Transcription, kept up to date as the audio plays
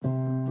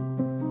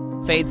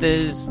Faith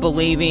is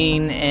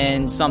believing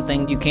in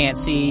something you can't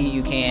see,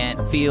 you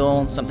can't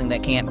feel, something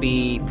that can't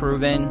be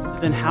proven.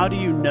 Then how do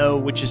you know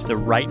which is the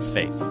right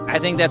faith? I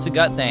think that's a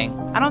gut thing.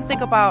 I don't think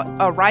about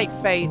a right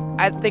faith.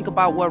 I think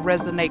about what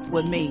resonates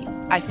with me.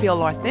 I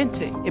feel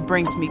authentic. It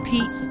brings me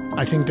peace.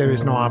 I think there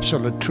is no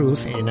absolute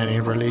truth in any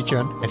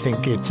religion. I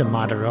think it's a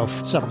matter of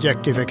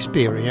subjective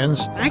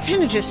experience. I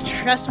kind of just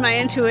trust my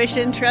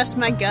intuition, trust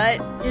my gut.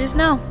 You just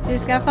know. You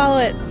just gotta follow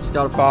it. You just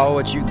gotta follow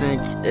what you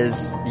think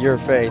is your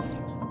faith.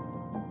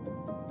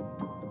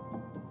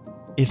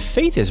 If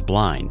faith is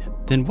blind,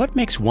 then what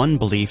makes one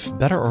belief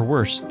better or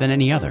worse than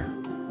any other?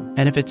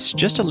 And if it's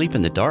just a leap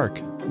in the dark,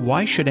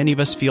 why should any of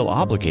us feel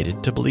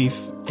obligated to believe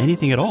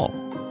anything at all?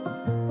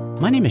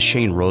 My name is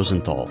Shane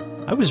Rosenthal.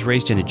 I was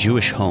raised in a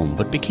Jewish home,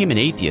 but became an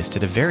atheist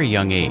at a very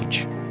young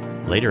age.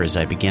 Later, as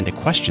I began to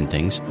question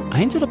things,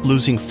 I ended up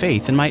losing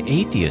faith in my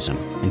atheism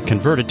and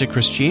converted to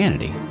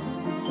Christianity.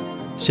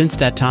 Since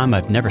that time,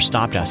 I've never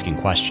stopped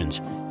asking questions,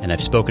 and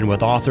I've spoken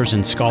with authors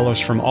and scholars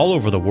from all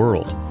over the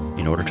world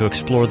in order to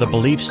explore the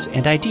beliefs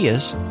and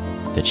ideas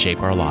that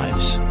shape our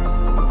lives.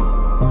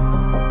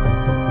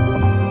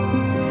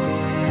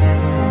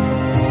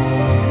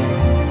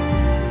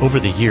 Over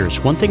the years,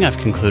 one thing I've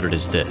concluded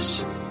is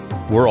this: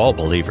 we're all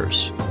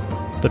believers.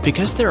 But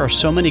because there are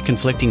so many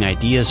conflicting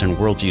ideas and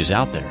worldviews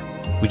out there,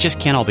 we just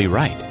can't all be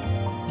right.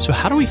 So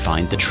how do we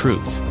find the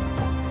truth?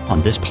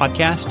 On this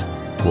podcast,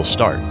 we'll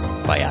start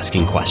by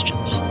asking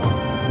questions.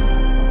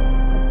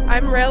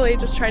 I'm really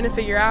just trying to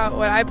figure out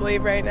what I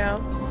believe right now.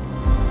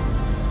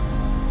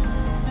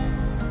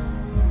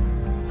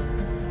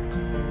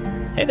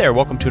 Hey there,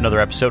 welcome to another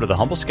episode of the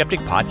Humble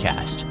Skeptic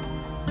Podcast.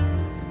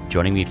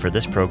 Joining me for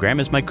this program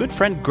is my good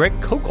friend Greg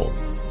Koukl.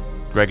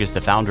 Greg is the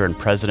founder and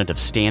president of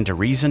Stand to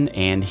Reason,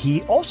 and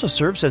he also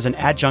serves as an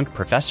adjunct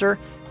professor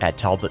at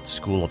Talbot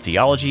School of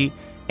Theology.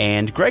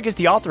 And Greg is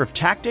the author of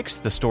Tactics,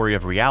 The Story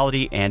of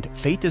Reality, and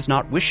Faith is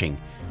Not Wishing.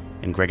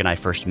 And Greg and I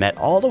first met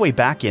all the way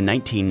back in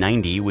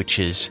 1990, which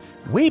is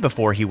way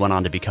before he went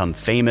on to become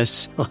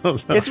famous.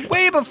 It's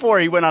way before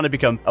he went on to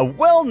become a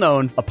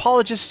well-known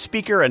apologist,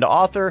 speaker, and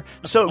author.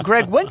 So,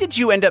 Greg, when did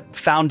you end up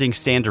founding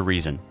Stand to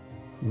Reason?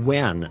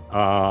 When?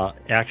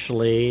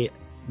 Actually,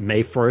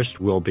 May 1st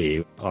will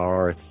be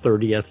our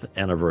 30th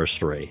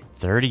anniversary.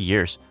 30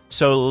 years.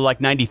 So,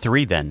 like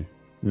 93 then?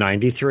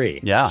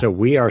 93. Yeah. So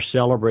we are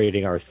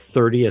celebrating our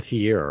 30th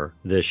year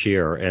this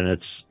year, and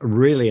it's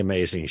really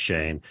amazing,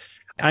 Shane.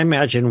 I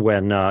imagine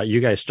when you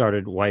guys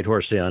started White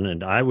Horse Inn,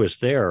 and I was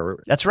there.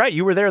 That's right.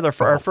 You were there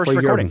for our first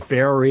recording. Your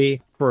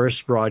very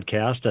first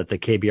broadcast at the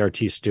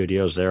KBRT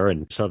studios there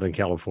in Southern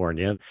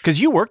California.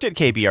 Because you worked at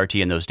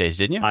KBRT in those days,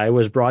 didn't you? I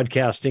was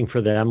broadcasting for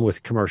them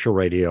with commercial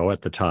radio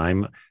at the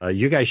time.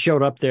 You guys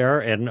showed up there,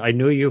 and I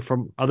knew you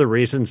from other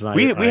reasons. And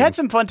we had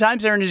some fun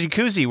times there in the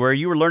jacuzzi where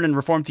you were learning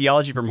Reformed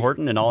theology from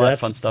Horton and all that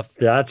fun stuff.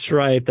 That's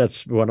right.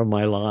 That's one of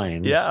my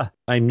lines. Yeah.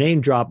 I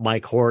name dropped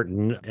Mike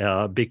Horton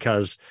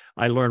because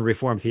I learned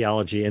Reformed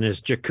theology in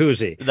his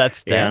jacuzzi.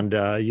 That's there.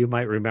 And you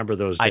might remember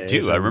those days. I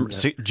do. I remember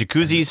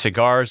jacuzzi,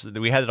 cigars.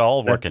 We had it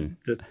all working.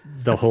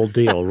 The whole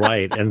deal,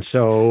 right. And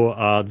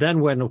so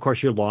then when, of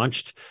course, you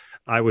launched,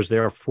 I was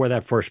there for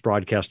that first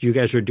broadcast. You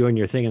guys were doing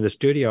your thing in the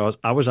studio.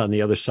 I was on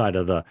the other side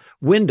of the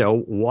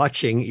window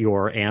watching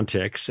your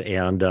antics,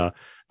 and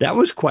that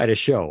was quite a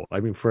show. I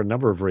mean, for a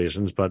number of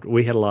reasons, but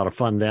we had a lot of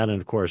fun then. And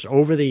of course,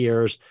 over the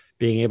years,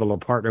 being able to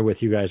partner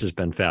with you guys has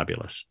been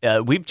fabulous.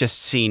 We've just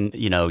seen,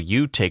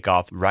 you take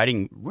off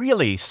writing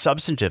really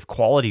substantive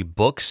quality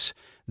books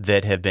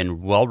that have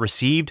been well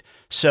received.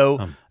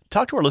 So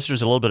talk to our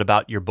listeners a little bit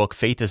about your book,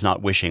 Faith is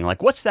Not Wishing.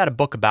 Like, what's that a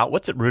book about?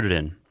 What's it rooted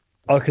in?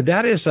 Okay,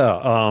 that is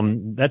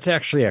that's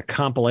actually a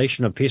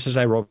compilation of pieces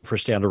I wrote for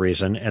Stand to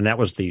Reason, and that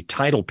was the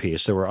title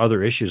piece. There were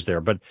other issues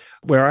there, but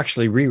we're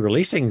actually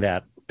re-releasing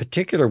that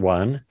particular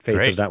one,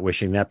 Faith is Not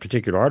Wishing, that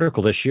particular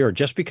article this year,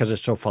 just because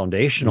it's so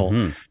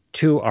foundational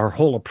to our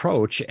whole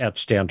approach at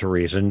Stand to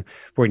Reason.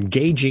 We're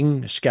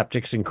engaging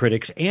skeptics and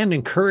critics and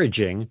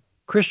encouraging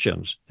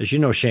Christians. As you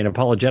know, Shane,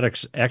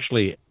 apologetics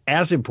actually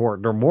as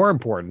important or more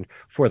important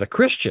for the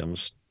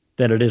Christians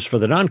than it is for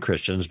the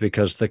non-Christians,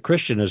 because the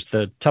Christian is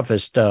the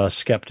toughest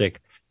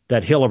skeptic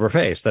that he'll ever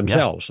face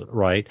themselves,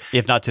 right?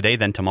 If not today,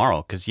 then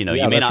tomorrow, because, you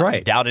may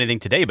not doubt anything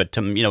today, but,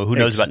 who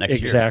knows about next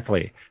year?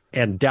 Exactly.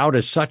 And doubt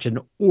is such an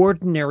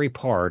ordinary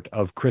part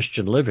of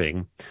Christian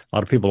living. A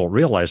lot of people don't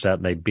realize that,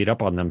 and they beat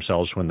up on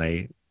themselves when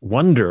they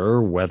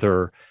wonder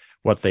whether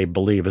what they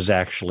believe is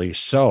actually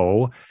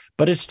so,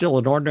 but it's still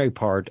an ordinary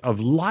part of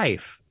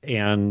life.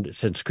 And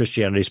since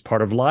Christianity is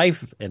part of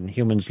life and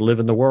humans live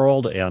in the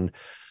world, and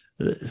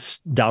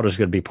doubt is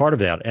going to be part of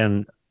that.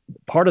 And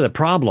part of the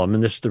problem,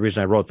 and this is the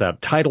reason I wrote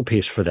that title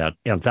piece for that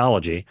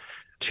anthology,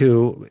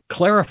 to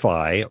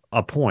clarify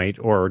a point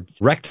or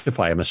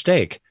rectify a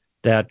mistake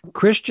that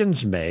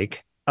Christians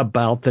make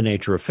about the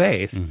nature of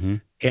faith.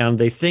 And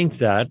they think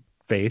that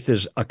faith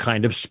is a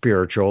kind of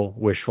spiritual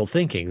wishful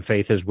thinking.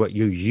 Faith is what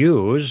you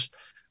use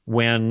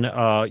when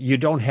you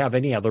don't have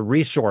any other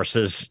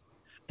resources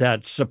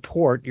that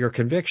support your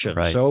conviction.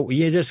 Right. So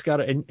you just got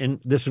to, and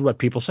this is what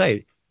people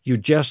say, You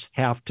just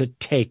have to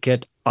take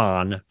it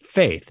on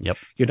faith. Yep.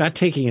 You're not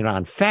taking it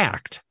on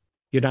fact.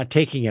 You're not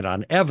taking it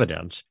on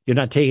evidence. You're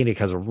not taking it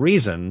because of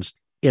reasons.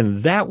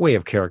 In that way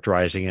of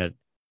characterizing it,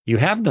 you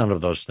have none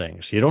of those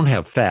things. You don't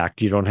have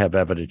fact. You don't have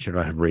evidence. You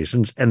don't have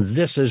reasons. And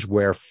this is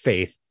where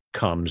faith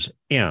comes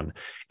in.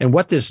 And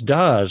what this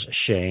does,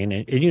 Shane,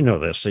 and you know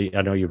this,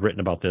 I know you've written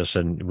about this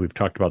and we've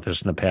talked about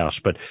this in the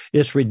past, but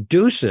this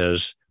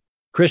reduces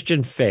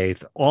Christian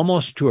faith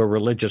almost to a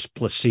religious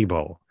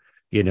placebo.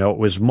 You know, it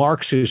was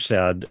Marx who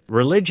said,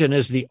 religion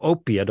is the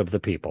opiate of the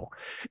people.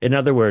 In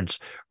other words,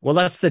 well,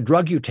 that's the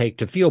drug you take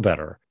to feel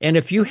better. And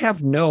if you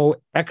have no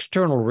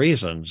external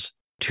reasons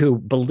to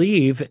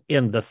believe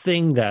in the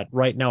thing that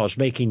right now is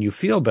making you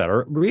feel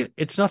better,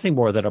 it's nothing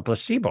more than a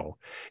placebo.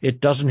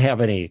 It doesn't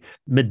have any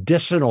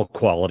medicinal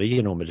quality.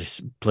 You know,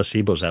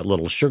 placebo is that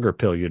little sugar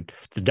pill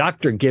the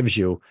doctor gives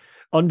you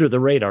under the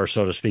radar,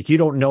 so to speak. You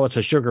don't know it's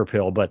a sugar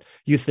pill, but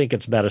you think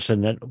it's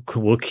medicine that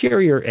will cure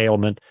your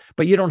ailment,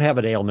 but you don't have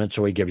an ailment,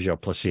 so he gives you a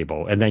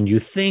placebo. And then you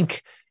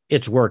think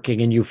it's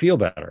working and you feel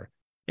better.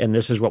 And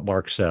this is what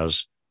Marx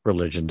says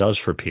religion does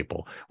for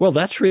people. Well,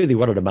 that's really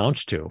what it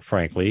amounts to,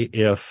 frankly,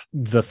 if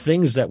the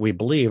things that we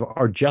believe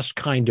are just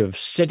kind of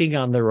sitting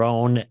on their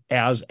own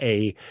as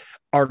a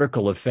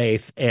article of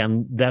faith,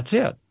 and that's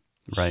it.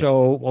 Right.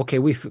 So, okay,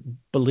 we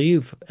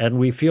believe and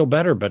we feel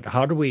better, but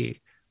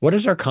what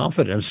is our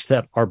confidence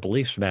that our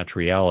beliefs match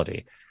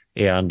reality?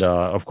 And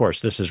of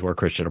course, this is where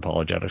Christian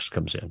apologetics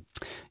comes in.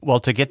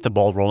 Well, to get the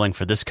ball rolling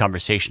for this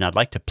conversation, I'd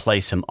like to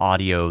play some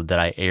audio that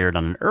I aired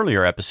on an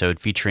earlier episode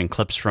featuring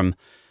clips from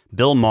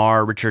Bill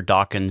Maher, Richard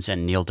Dawkins,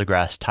 and Neil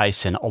deGrasse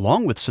Tyson,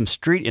 along with some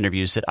street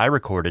interviews that I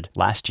recorded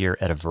last year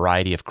at a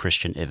variety of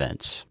Christian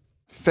events.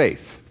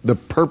 Faith, the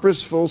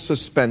purposeful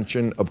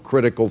suspension of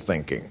critical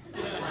thinking.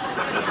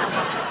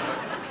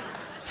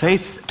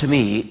 Faith, to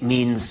me,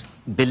 means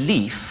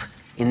belief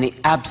in the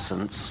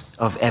absence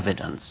of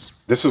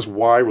evidence. This is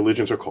why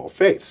religions are called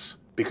faiths,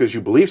 because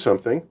you believe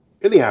something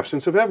in the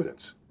absence of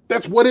evidence.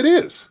 That's what it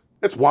is.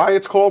 That's why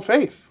it's called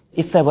faith.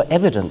 If there were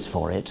evidence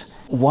for it,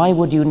 why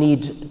would you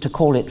need to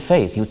call it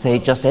faith? You'd say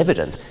just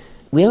evidence.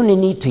 We only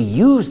need to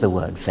use the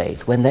word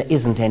faith when there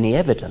isn't any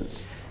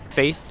evidence.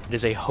 Faith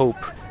is a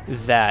hope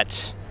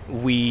that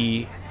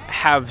we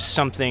have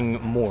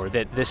something more,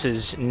 that this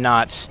is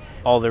not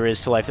all there is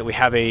to life, that we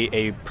have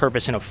a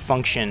purpose and a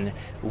function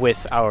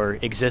with our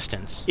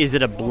existence. Is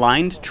it a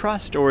blind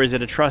trust, or is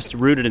it a trust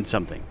rooted in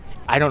something?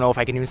 I don't know if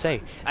I can even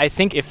say. I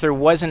think if there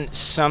wasn't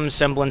some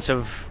semblance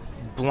of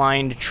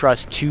blind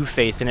trust to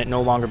faith, then it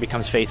no longer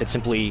becomes faith. It's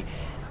simply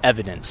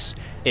evidence.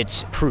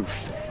 It's proof.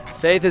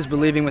 Faith is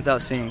believing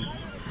without seeing.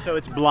 So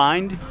it's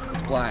blind?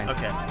 It's blind.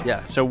 Okay.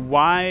 Yeah. So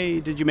why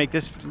did you make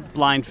this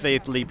blind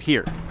faith leap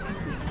here?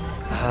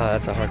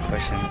 That's a hard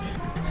question.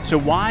 So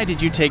why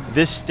did you take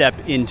this step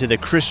into the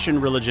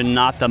Christian religion,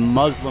 not the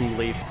Muslim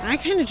leap? I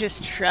kind of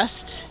just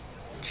trust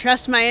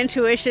my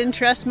intuition,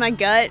 trust my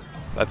gut.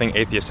 I think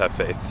atheists have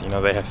faith. You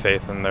know, they have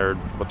faith in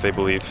what they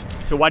believe.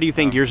 So why do you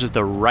think yours is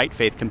the right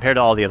faith compared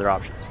to all the other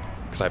options?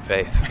 Because I have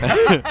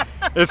faith.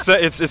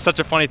 It's such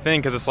a funny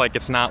thing because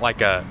it's not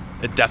like a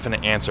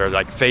definite answer.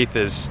 Like faith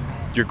is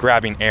you're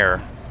grabbing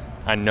air.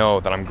 I know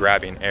that I'm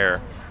grabbing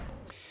air.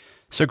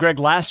 So, Greg,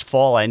 last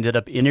fall, I ended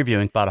up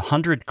interviewing about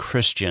 100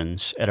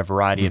 Christians at a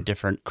variety of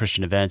different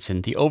Christian events,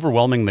 and the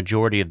overwhelming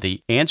majority of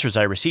the answers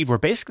I received were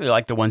basically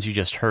like the ones you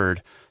just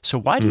heard. So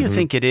why do you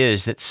think it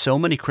is that so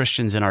many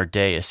Christians in our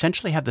day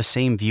essentially have the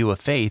same view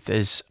of faith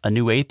as a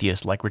new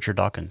atheist like Richard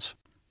Dawkins?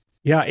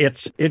 Yeah,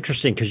 it's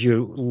interesting because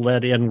you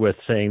led in with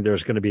saying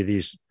there's going to be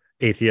these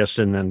atheists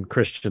and then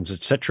Christians,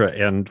 et cetera.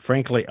 And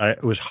frankly,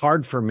 it was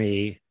hard for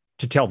me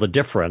to tell the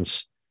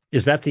difference.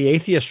 Is that the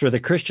atheist or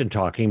the Christian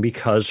talking?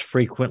 Because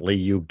frequently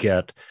you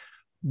get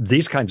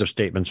these kinds of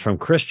statements from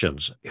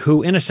Christians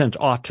who, in a sense,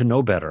 ought to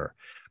know better.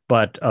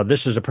 But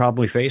this is a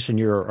problem we face, and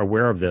you're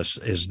aware of this,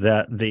 is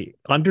that the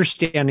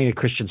understanding that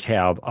Christians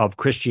have of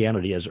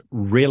Christianity is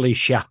really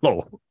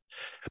shallow,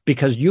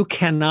 because you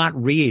cannot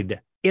read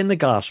in the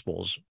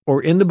Gospels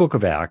or in the book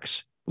of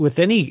Acts with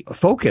any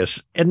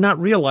focus and not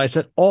realize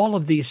that all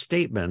of these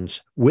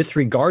statements with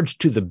regards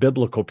to the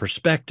biblical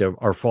perspective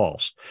are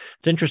false.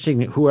 It's interesting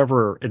that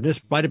whoever, and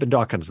this might have been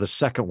Dawkins, the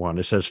second one,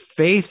 it says,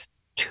 faith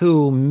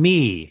to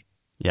me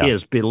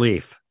is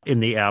belief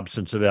in the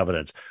absence of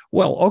evidence.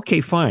 Well,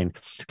 okay, fine.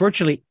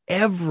 Virtually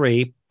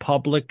every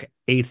public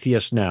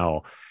atheist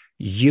now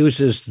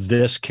uses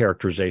this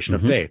characterization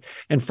of faith.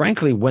 And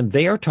frankly, when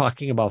they are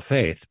talking about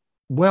faith,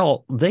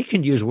 well, they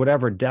can use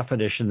whatever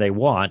definition they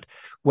want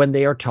when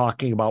they are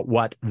talking about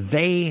what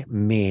they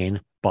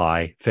mean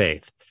by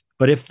faith.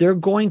 But if they're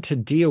going to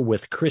deal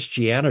with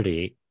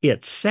Christianity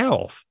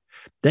itself,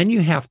 then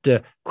you have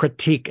to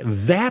critique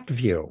that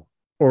view,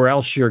 or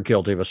else you're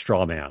guilty of a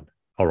straw man.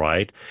 All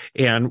right.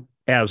 And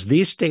as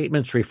these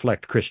statements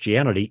reflect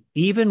Christianity,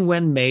 even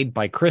when made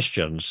by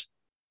Christians,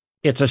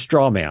 it's a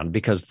straw man,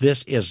 because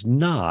this is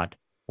not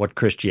what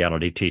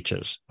Christianity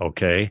teaches.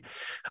 Okay.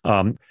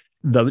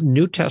 The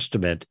New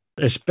Testament,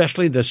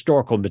 especially the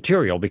historical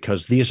material,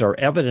 because these are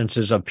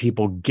evidences of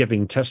people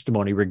giving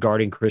testimony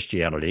regarding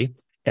Christianity,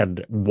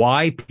 and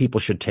why people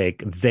should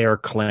take their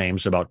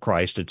claims about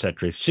Christ,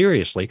 etc.,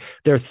 seriously.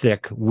 They're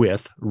thick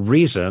with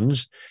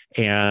reasons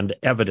and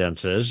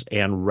evidences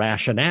and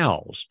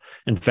rationales.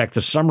 In fact,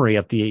 the summary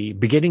at the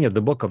beginning of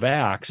the book of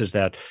Acts is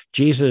that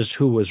Jesus,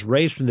 who was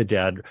raised from the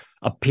dead,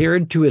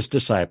 appeared to his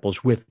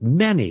disciples with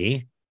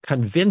many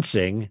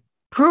convincing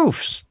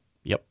proofs.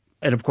 Yep.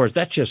 And of course,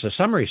 that's just a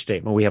summary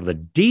statement. We have the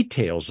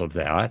details of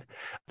that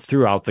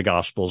throughout the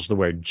Gospels,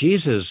 where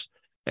Jesus,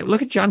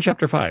 look at John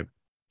chapter 5.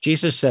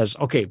 Jesus says,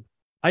 okay,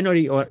 I know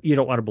you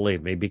don't want to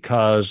believe me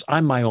because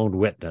I'm my own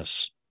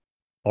witness.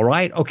 All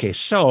right? Okay,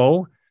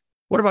 so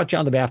what about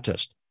John the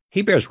Baptist?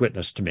 He bears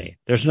witness to me.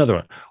 There's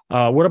another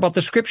one. What about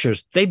the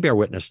scriptures? They bear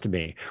witness to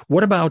me.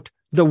 What about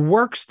the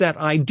works that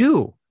I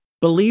do?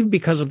 Believe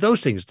because of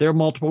those things. There are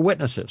multiple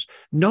witnesses.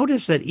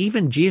 Notice that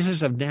even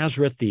Jesus of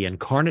Nazareth, the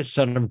incarnate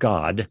Son of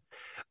God,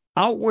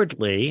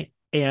 outwardly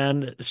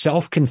and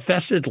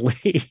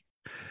self-confessedly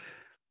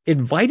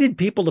invited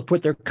people to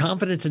put their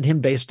confidence in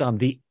him based on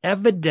the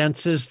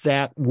evidences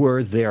that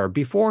were there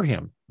before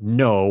him.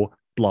 No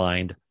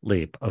blind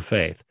leap of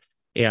faith.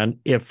 And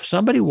if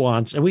somebody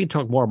wants, and we can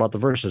talk more about the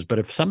verses, but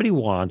if somebody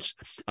wants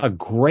a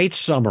great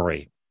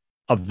summary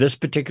of this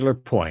particular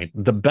point,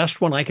 the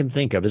best one I can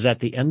think of is at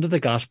the end of the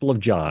Gospel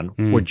of John,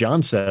 where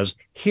John says,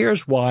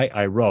 here's why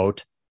I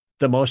wrote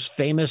the most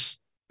famous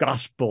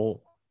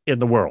gospel in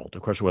the world.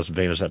 Of course, it wasn't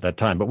famous at that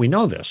time, but we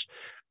know this.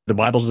 The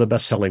Bible is the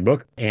best-selling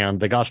book, and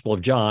the Gospel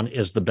of John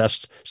is the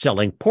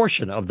best-selling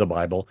portion of the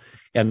Bible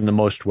and the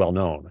most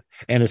well-known.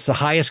 And it's the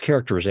highest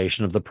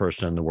characterization of the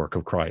person and the work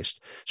of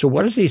Christ. So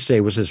what does he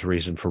say was his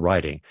reason for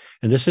writing?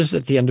 And this is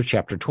at the end of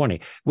chapter 20,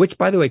 which,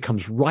 by the way,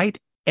 comes right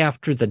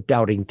after the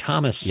Doubting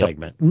Thomas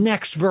segment.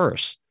 Next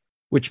verse,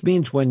 which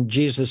means when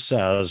Jesus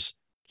says,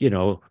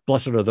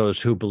 blessed are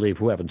those who believe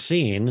who haven't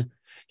seen,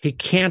 he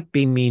can't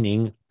be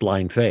meaning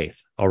blind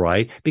faith, all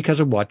right, because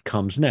of what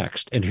comes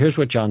next. And here's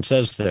what John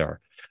says there.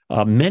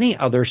 Many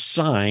other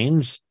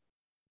signs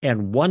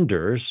and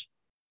wonders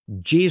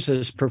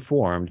Jesus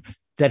performed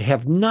that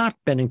have not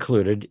been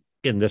included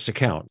in this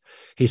account.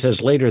 He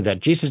says later that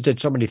Jesus did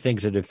so many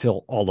things that would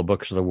fill all the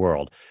books of the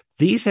world.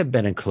 These have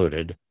been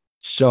included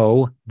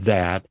so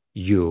that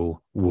you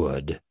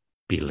would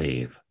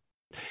believe.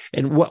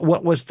 And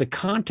what was the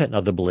content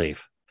of the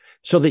belief?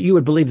 So that you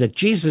would believe that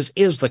Jesus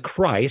is the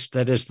Christ,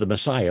 that is the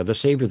Messiah, the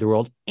Savior of the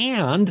world,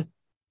 and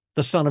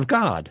the Son of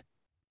God.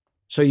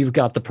 So you've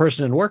got the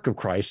person and work of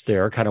Christ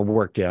there kind of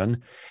worked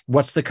in.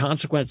 What's the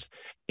consequence?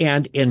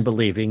 And in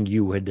believing,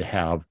 you would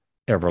have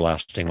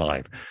everlasting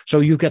life. So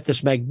you get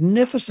this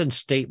magnificent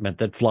statement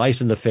that flies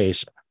in the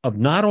face of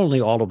not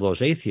only all of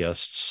those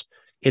atheists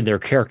in their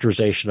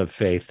characterization of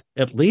faith,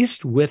 at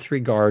least with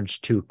regards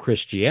to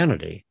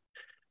Christianity,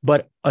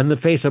 but in the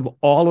face of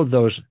all of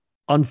those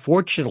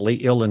unfortunately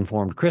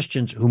ill-informed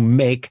Christians who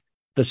make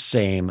the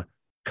same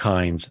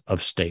kinds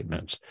of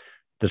statements.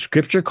 The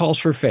scripture calls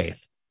for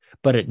faith,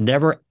 but it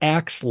never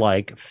acts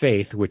like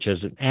faith, which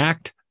is an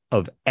act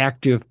of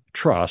active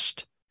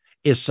trust,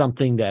 is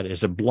something that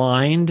is a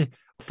blind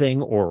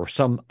thing or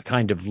some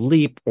kind of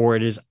leap, or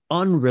it is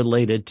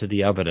unrelated to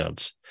the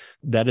evidence.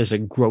 That is a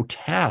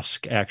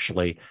grotesque,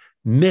 actually,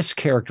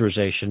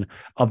 mischaracterization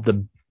of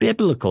the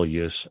biblical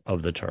use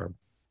of the term.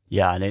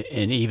 Yeah,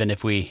 and even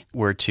if we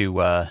were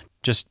to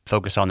just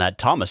focus on that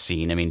Thomas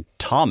scene, I mean,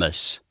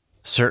 Thomas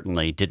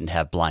certainly didn't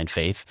have blind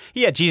faith.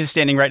 He had Jesus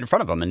standing right in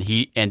front of him, and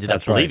he ended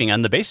up believing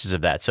on the basis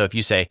of that. So if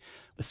you say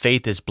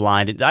faith is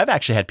blind, I've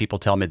actually had people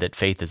tell me that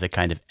faith is a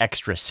kind of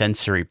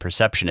extrasensory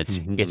perception.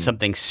 It's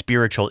something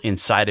spiritual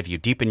inside of you,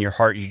 deep in your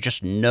heart. You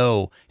just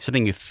know,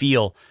 something you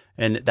feel.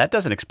 And that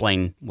doesn't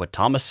explain what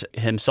Thomas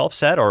himself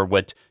said or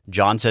what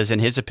John says in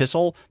his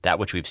epistle, that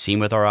which we've seen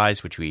with our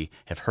eyes, which we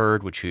have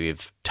heard, which we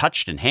have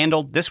touched and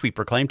handled, this we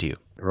proclaim to you.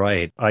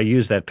 Right. I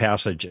use that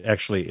passage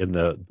actually in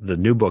the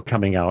new book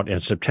coming out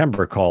in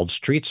September called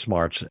Street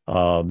Smarts.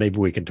 Maybe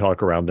we can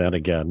talk around then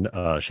again,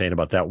 Shane,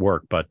 about that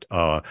work. But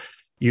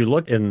you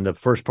look in the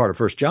first part of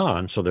 1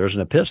 John, so there's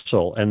an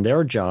epistle, and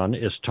there John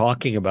is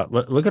talking about,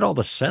 look at all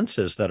the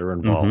senses that are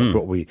involved,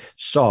 what we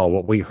saw,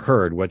 what we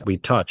heard, what we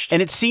touched.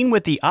 And it's seen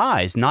with the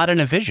eyes, not in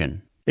a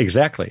vision.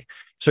 Exactly.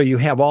 So you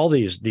have all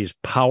these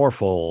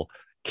powerful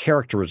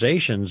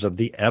characterizations of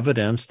the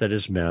evidence that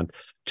is meant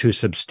to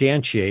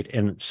substantiate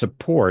and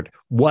support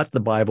what the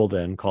Bible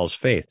then calls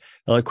faith.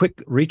 Now, a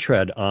quick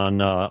retread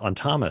on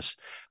Thomas.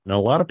 Now, a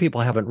lot of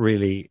people haven't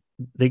really,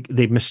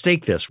 they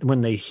mistake this.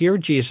 When they hear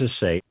Jesus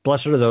say,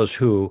 blessed are those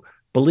who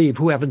believe,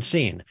 who haven't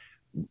seen,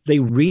 they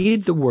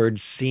read the word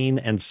seen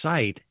and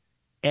sight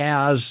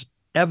as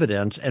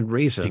evidence and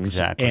reasons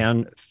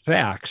and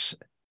facts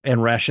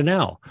and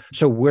rationale.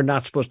 So we're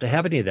not supposed to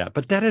have any of that.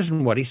 But that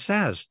isn't what he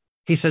says.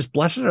 He says,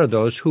 blessed are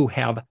those who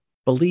have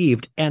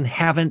believed and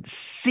haven't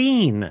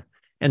seen.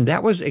 And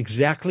that was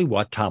exactly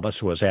what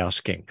Thomas was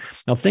asking.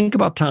 Now, think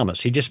about Thomas.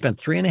 He just spent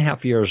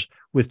 3.5 years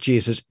with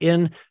Jesus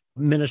in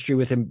ministry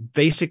with him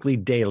basically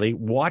daily,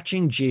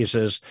 watching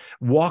Jesus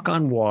walk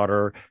on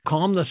water,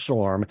 calm the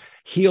storm,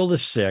 heal the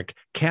sick,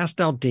 cast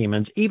out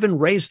demons, even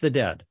raise the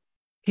dead.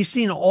 He's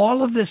seen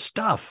all of this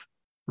stuff,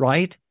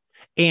 right?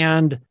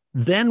 And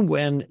then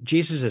when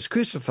Jesus is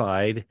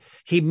crucified,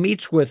 he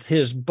meets with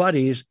his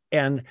buddies,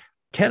 and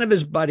 10 of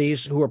his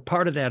buddies who are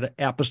part of that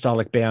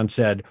apostolic band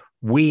said,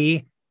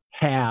 "We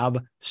have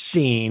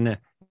seen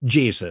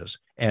Jesus."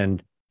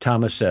 And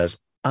Thomas says,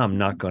 "I'm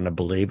not going to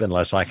believe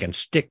unless I can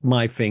stick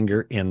my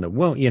finger in the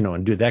wound,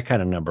 and do that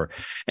kind of number."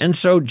 And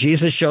so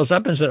Jesus shows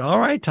up and said, "All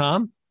right,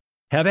 Tom,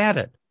 have at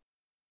it."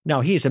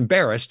 Now, he's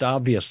embarrassed,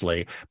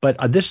 obviously, but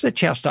this is a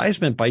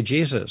chastisement by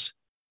Jesus.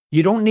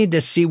 You don't need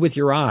to see with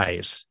your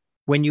eyes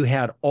when you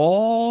had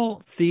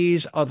all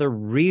these other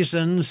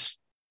reasons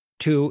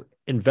to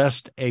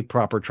invest a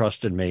proper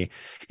trust in me,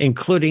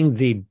 including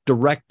the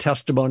direct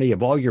testimony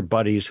of all your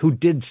buddies who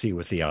did see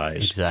with the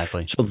eyes.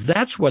 Exactly. So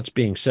that's what's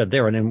being said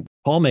there. And then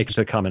Paul makes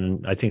a comment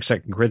in, I think,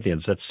 2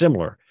 Corinthians that's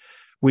similar.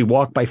 We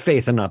walk by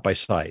faith and not by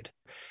sight.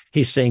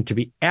 He's saying to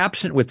be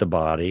absent with the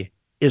body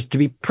is to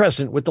be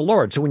present with the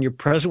Lord. So when you're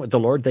present with the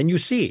Lord, then you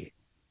see,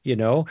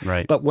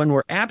 Right. But when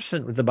we're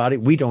absent with the body,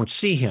 we don't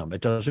see him.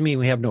 It doesn't mean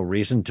we have no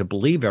reason to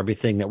believe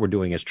everything that we're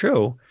doing is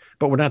true,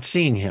 but we're not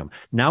seeing him.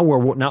 Now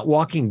we're not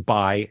walking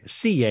by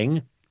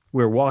seeing,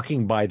 we're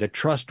walking by the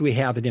trust we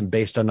have in him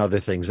based on other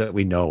things that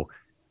we know,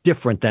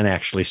 different than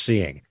actually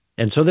seeing.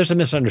 And so there's a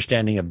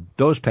misunderstanding of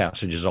those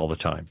passages all the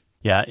time.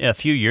 Yeah, a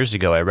few years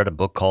ago, I read a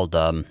book called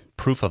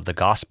Proof of the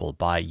Gospel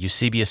by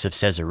Eusebius of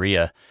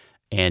Caesarea.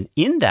 And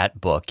in that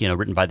book,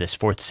 written by this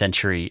 4th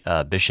century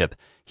bishop,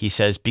 he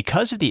says,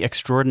 because of the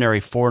extraordinary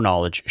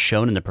foreknowledge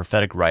shown in the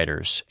prophetic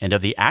writers and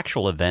of the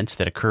actual events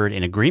that occurred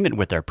in agreement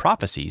with their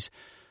prophecies,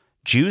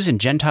 Jews and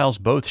Gentiles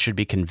both should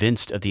be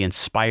convinced of the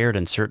inspired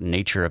and certain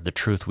nature of the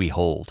truth we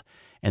hold.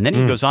 And then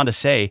he goes on to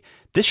say,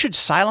 this should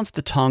silence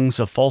the tongues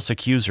of false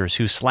accusers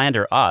who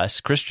slander us,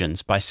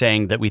 Christians, by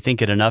saying that we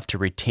think it enough to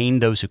retain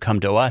those who come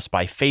to us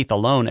by faith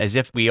alone, as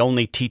if we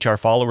only teach our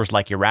followers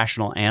like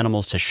irrational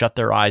animals to shut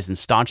their eyes and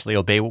staunchly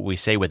obey what we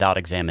say without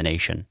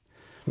examination.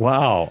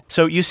 Wow.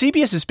 So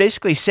Eusebius is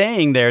basically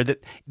saying there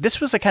that this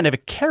was a kind of a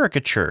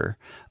caricature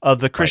of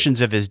the Christians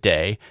of his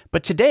day,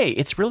 but today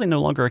it's really no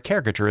longer a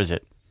caricature, is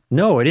it?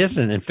 No, it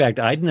isn't. In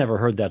fact, I'd never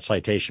heard that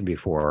citation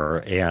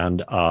before,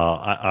 and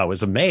I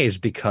was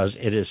amazed because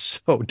it is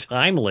so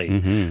timely.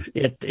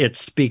 Mm-hmm. It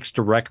speaks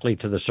directly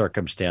to the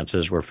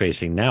circumstances we're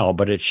facing now,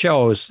 but it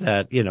shows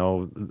that,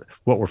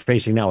 what we're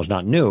facing now is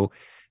not new.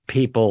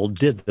 People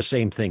did the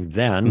same thing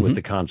then with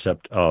the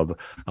concept of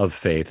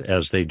faith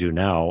as they do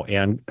now.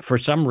 And for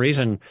some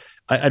reason,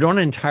 I don't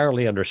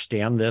entirely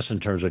understand this in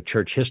terms of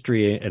church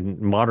history and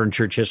modern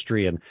church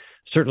history. And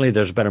certainly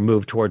there's been a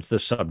move towards the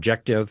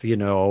subjective, you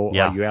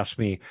asked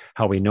me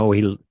how we know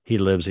he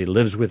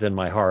lives within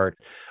my heart.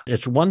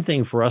 It's one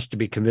thing for us to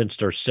be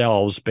convinced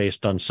ourselves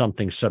based on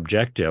something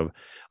subjective.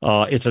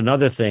 It's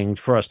another thing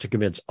for us to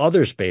convince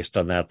others based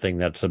on that thing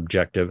that's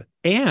subjective.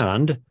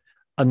 And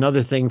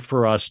another thing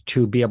for us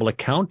to be able to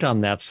count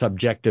on that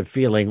subjective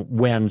feeling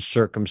when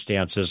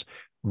circumstances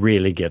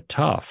really get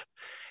tough.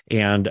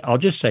 And I'll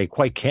just say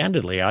quite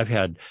candidly, I've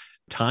had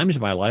times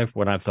in my life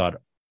when I've thought,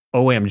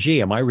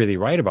 OMG, am I really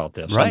right about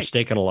this? Right. I'm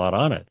staking a lot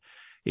on it,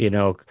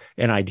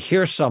 and I'd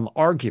hear some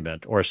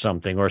argument or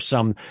something or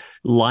some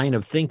line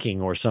of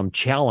thinking or some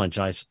challenge.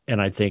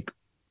 And I think,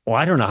 well,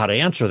 I don't know how to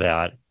answer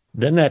that.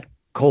 Then that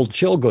cold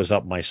chill goes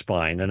up my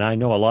spine. And I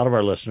know a lot of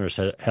our listeners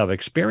have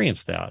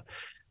experienced that.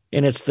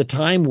 And it's the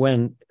time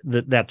when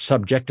that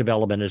subjective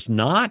element is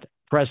not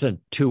present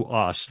to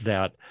us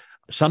that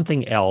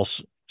something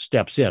else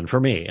steps in for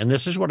me. And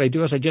this is what I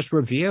do is I just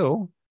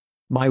review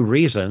my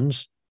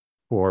reasons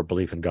for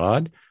belief in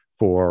God,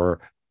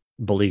 for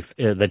belief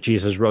that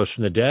Jesus rose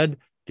from the dead,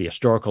 the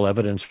historical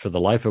evidence for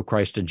the life of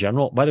Christ in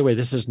general. By the way,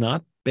 this is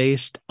not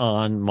based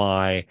on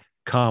my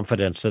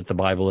confidence that the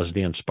Bible is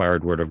the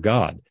inspired word of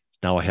God.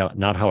 It's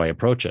not how I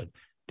approach it.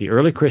 The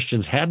early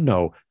Christians had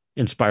no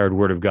inspired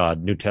word of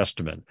God, New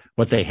Testament.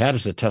 What they had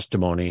is a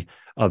testimony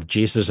of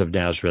Jesus of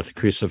Nazareth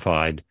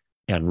crucified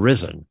and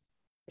risen,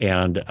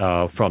 and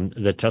from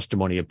the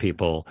testimony of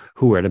people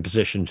who were in a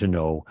position to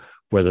know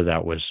whether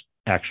that was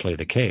actually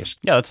the case.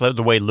 Yeah, that's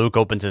the way Luke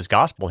opens his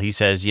gospel. He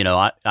says,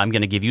 I'm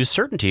going to give you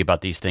certainty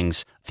about these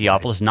things,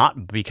 Theophilus,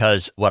 not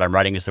because what I'm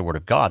writing is the word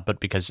of God,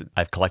 but because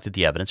I've collected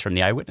the evidence from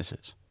the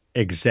eyewitnesses.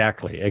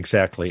 Exactly.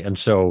 And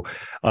so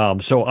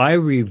I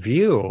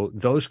review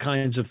those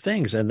kinds of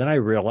things, and then I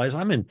realize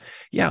I'm in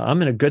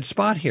a good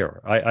spot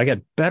here. I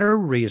get better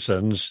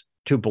reasons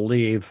to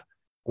believe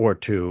or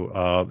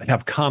to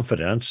have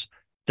confidence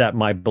that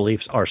my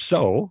beliefs are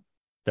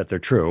that they're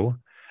true,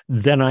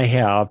 than I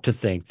have to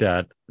think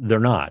that they're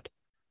not.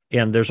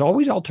 And there's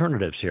always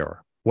alternatives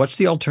here. What's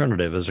the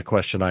alternative is a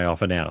question I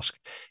often ask.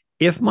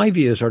 If my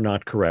views are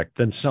not correct,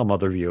 then some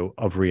other view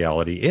of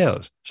reality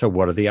is. So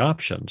what are the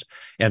options?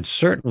 And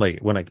certainly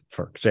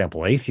for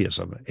example,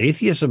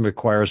 atheism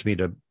requires me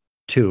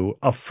to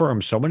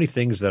affirm so many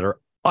things that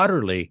are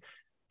utterly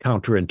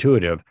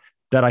counterintuitive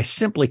that I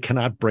simply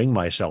cannot bring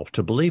myself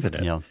to believe in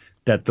it. Yeah.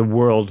 That the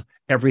world,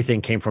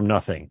 everything came from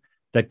nothing,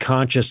 that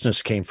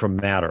consciousness came from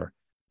matter,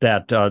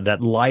 that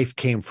life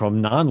came from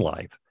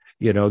non-life.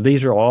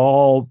 These are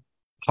all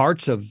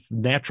parts of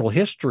natural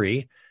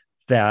history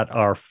that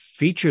are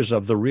features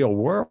of the real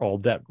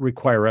world that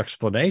require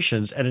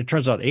explanations. And it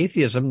turns out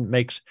atheism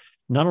makes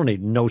not only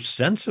no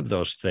sense of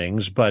those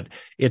things, but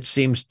it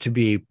seems to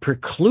be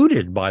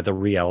precluded by the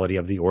reality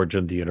of the origin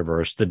of the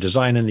universe, the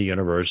design in the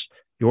universe,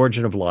 the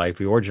origin of life,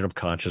 the origin of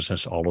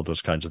consciousness, all of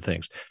those kinds of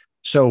things.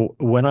 So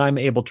when I'm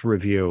able to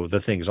review the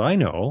things I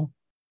know,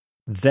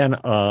 then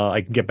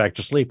I can get back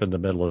to sleep in the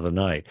middle of the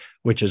night,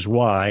 which is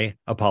why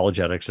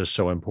apologetics is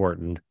so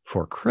important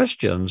for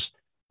Christians,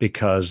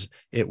 because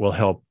it will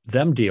help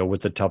them deal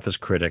with the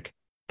toughest critic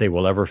they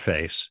will ever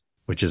face,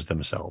 which is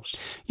themselves.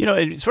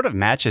 It sort of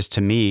matches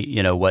to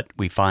me, what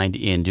we find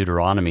in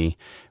Deuteronomy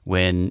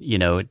when,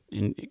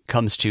 it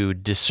comes to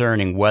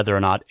discerning whether or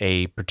not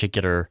a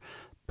particular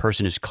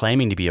person who's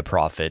claiming to be a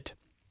prophet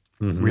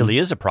really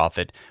is a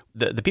prophet.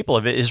 The people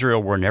of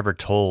Israel were never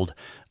told,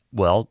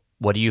 well,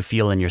 what do you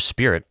feel in your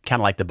spirit?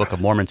 Kind of like the Book of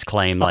Mormon's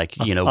claim, like,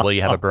 will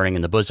you have a burning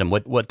in the bosom?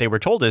 What they were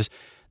told is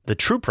the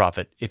true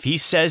prophet, if he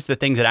says the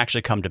things that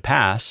actually come to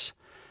pass,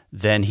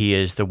 then he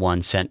is the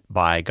one sent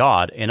by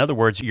God. In other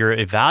words, you're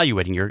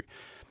evaluating, you're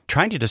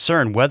trying to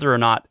discern whether or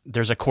not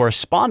there's a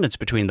correspondence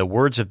between the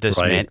words of this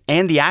man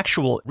and the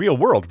actual real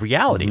world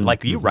reality.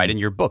 Like you write in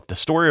your book, the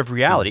story of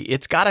reality,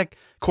 it's got to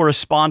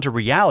correspond to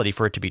reality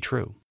for it to be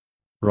true.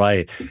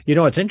 Right.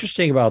 It's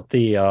interesting about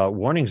the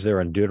warnings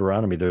there in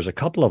Deuteronomy. There's a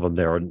couple of them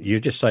there, and you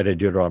just cited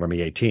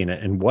Deuteronomy 18.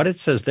 And what it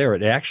says there,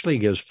 it actually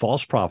gives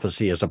false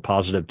prophecy as a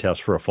positive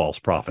test for a false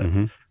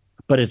prophet.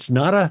 But it's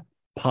not a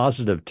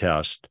positive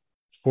test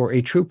for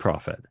a true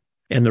prophet.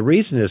 And the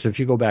reason is,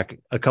 if you go back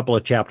a couple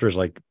of chapters,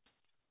 like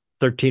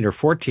 13 or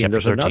 14,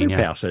 there's 13,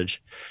 another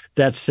passage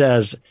that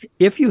says,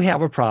 if you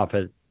have a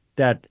prophet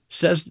that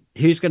says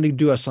he's going to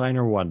do a sign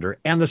or wonder,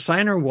 and the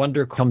sign or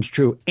wonder comes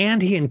true,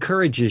 and he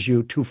encourages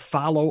you to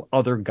follow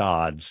other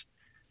gods,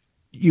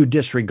 you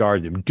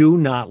disregard them. Do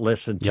not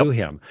listen to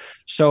him.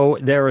 So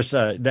there is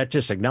that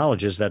just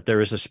acknowledges that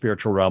there is a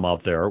spiritual realm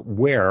out there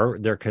where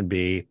there can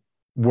be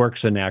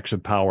works and acts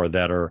of power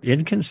that are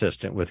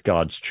inconsistent with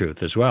God's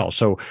truth as well.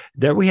 So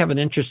there we have an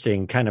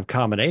interesting kind of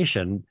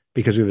combination,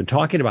 because we've been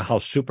talking about how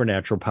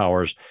supernatural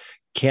powers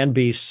can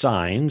be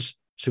signs,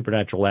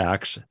 supernatural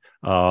acts,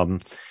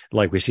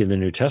 like we see in the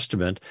New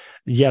Testament.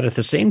 Yet at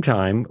the same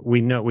time,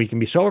 we know we can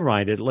be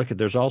sober-minded. Look,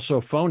 there's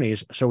also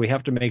phonies. So we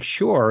have to make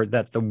sure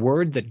that the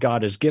word that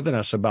God has given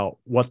us about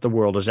what the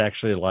world is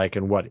actually like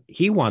and what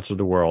he wants of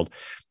the world,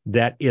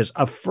 that is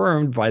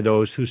affirmed by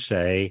those who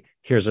say,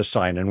 here's a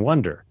sign and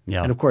wonder.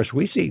 Yeah. And of course,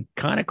 we see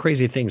kind of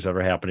crazy things that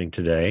are happening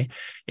today.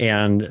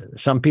 And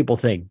some people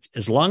think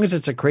as long as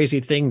it's a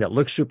crazy thing that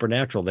looks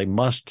supernatural, they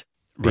must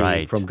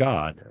be from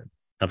God.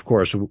 Of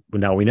course,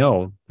 now we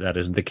know that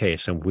isn't the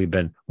case, and we've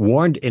been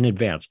warned in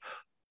advance,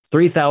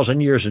 3,000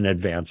 years in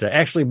advance,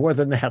 actually more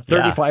than that,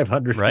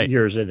 3,500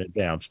 years in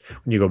advance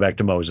when you go back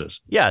to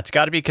Moses. Yeah, it's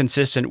got to be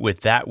consistent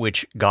with that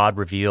which God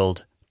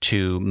revealed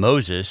to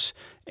Moses.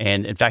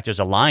 And in fact, there's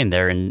a line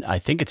there, and I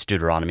think it's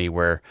Deuteronomy,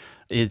 where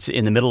it's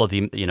in the middle of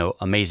the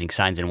amazing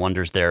signs and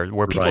wonders there,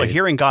 where people are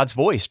hearing God's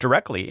voice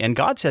directly. And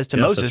God says to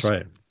Moses,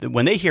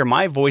 when they hear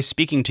my voice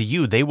speaking to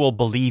you, they will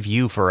believe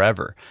you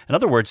forever. In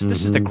other words,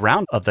 this is the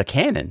ground of the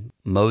canon.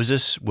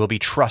 Moses will be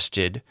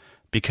trusted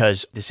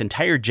because this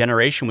entire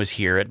generation was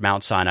here at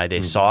Mount Sinai.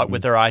 They saw it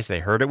with their eyes.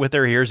 They heard it with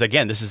their ears.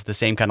 Again, this is the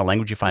same kind of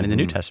language you find in the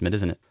New Testament,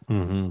 isn't it?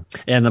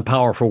 And the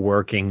powerful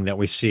working that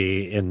we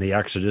see in the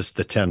Exodus,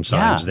 the 10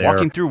 signs there.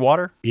 Walking through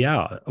water.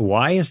 Yeah.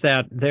 Why is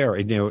that there?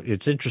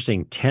 It's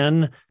interesting.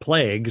 10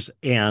 plagues,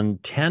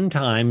 and 10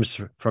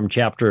 times from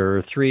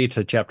chapter 3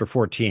 to chapter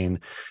 14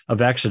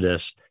 of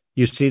Exodus,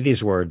 you see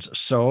these words,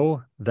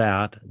 so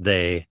that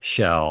they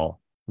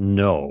shall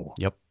know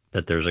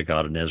that there's a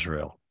God in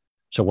Israel.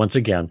 So once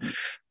again,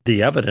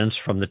 the evidence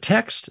from the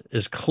text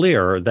is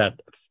clear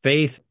that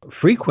faith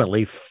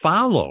frequently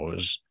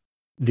follows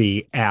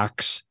the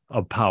acts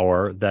of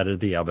power that are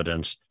the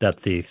evidence that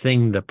the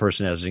thing the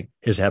person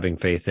is having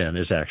faith in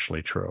is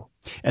actually true.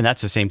 And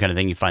that's the same kind of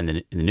thing you find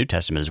in the New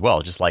Testament as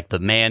well. Just like the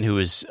man who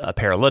is a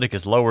paralytic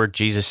is lowered,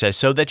 Jesus says,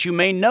 so that you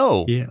may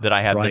know that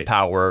I have the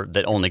power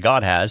that only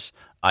God has.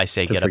 I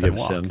say, get up and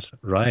walk. Sins.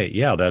 Right.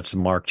 Yeah, that's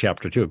Mark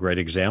chapter 2, a great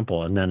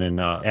example. And then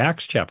in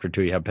Acts chapter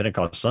 2, you have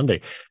Pentecost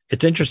Sunday.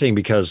 It's interesting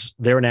because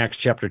there in Acts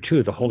chapter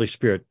 2, the Holy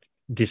Spirit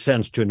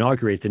descends to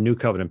inaugurate the new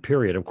covenant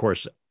period. Of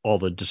course, all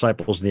the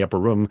disciples in the upper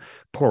room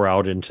pour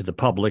out into the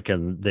public,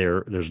 and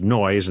there's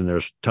noise and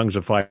there's tongues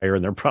of fire,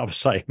 and they're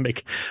prophesying,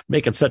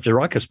 making such a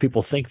ruckus.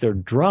 People think they're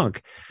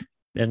drunk.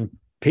 And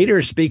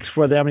Peter speaks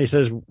for them, and he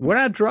says, we're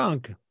not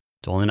drunk.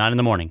 It's only 9 in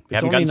the morning.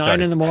 It's only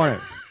 9 in the morning.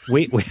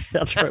 We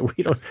that's right.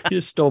 We don't. You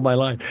just stole my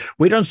line.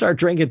 We don't start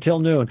drinking till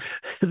noon.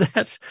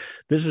 This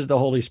is the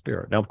Holy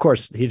Spirit. Now, of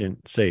course, he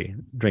didn't say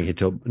drinking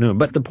till noon,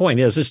 but the point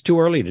is, it's too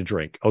early to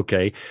drink.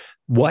 Okay,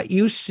 What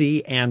you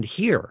see and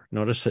hear,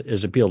 notice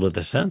his appeal to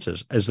the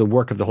senses, is the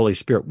work of the Holy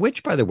Spirit,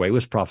 which, by the way,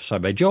 was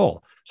prophesied by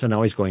Joel. So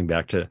now he's going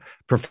back to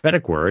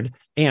prophetic word.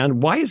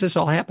 And why is this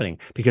all happening?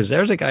 Because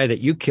there's a guy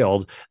that you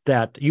killed,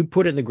 that you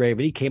put in the grave,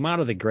 and he came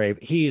out of the grave.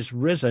 He's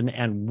risen,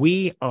 and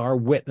we are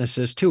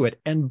witnesses to it.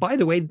 And by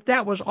the way,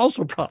 that was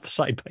also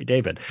prophesied by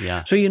David.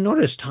 Yeah. So you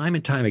notice time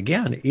and time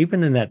again,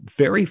 even in that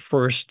very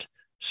first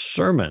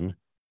sermon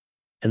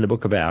in the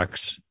book of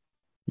Acts,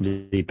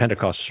 the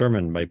Pentecost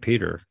sermon by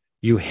Peter,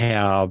 you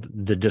have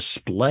the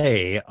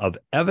display of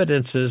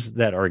evidences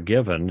that are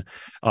given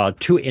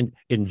to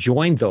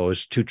enjoin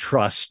those to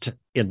trust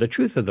in the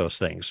truth of those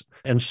things.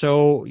 And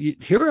so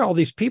here are all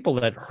these people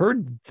that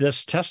heard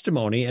this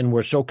testimony and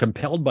were so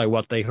compelled by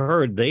what they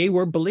heard. They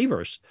were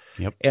believers.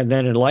 Yep. And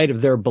then in light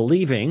of their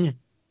believing,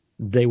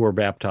 they were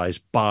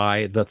baptized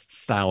by the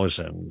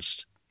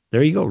thousands.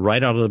 There you go,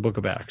 right out of the book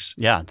of Acts.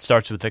 Yeah, it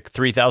starts with the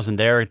 3,000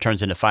 there. It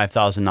turns into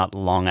 5,000 not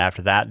long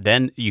after that.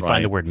 Then you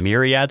find the word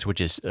myriads,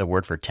 which is a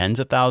word for tens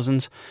of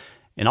thousands.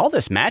 And all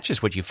this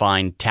matches what you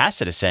find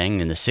Tacitus saying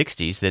in the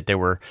 60s, that there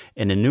were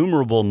an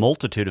innumerable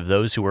multitude of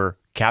those who were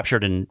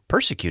captured and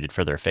persecuted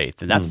for their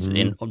faith. And that's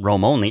in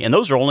Rome only. And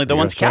those are only the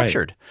ones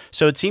captured.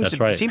 So it seems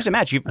to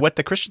match. What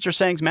the Christians are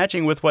saying is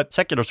matching with what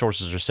secular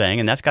sources are saying,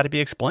 and that's got to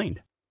be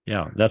explained.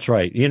 Yeah, that's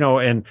right. You know,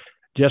 and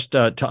just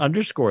to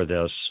underscore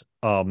this,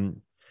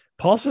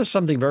 Paul says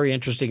something very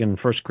interesting in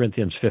 1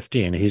 Corinthians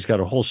 15. He's got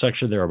a whole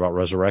section there about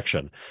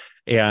resurrection.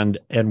 And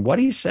what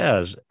he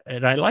says,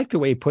 and I like the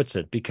way he puts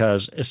it,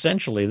 because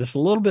essentially, this is a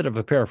little bit of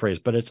a paraphrase,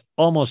 but it's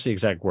almost the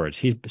exact words.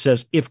 He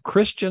says, if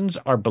Christians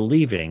are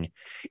believing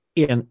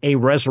in a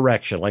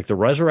resurrection, like the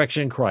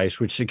resurrection in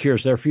Christ, which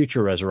secures their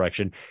future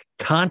resurrection,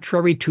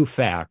 contrary to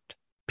fact,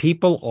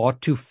 people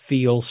ought to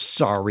feel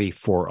sorry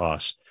for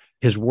us.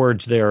 His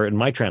words there in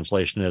my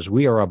translation is,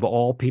 we are of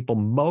all people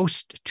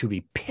most to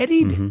be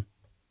pitied. Mm-hmm.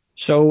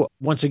 So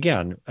once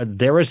again,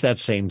 there is that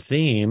same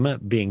theme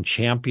being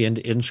championed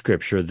in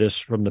Scripture, this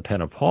from the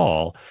pen of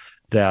Paul,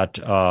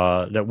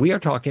 that we are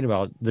talking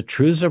about the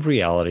truths of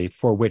reality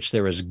for which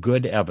there is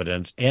good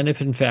evidence. And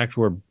if in fact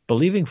we're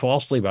believing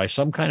falsely by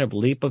some kind of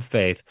leap of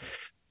faith,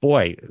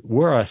 boy,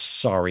 we're a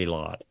sorry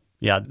lot.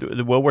 Yeah,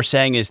 what we're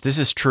saying is this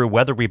is true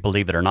whether we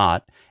believe it or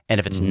not. And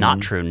if it's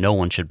not true, no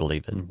one should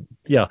believe it.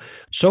 Yeah.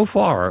 So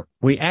far,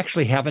 we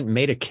actually haven't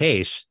made a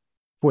case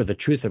for the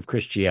truth of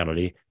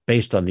Christianity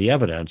based on the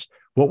evidence.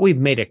 What we've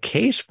made a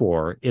case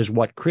for is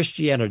what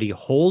Christianity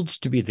holds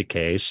to be the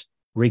case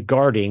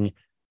regarding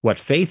what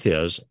faith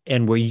is.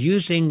 And we're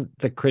using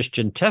the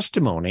Christian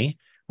testimony,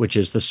 which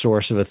is the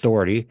source of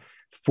authority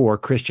for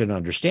Christian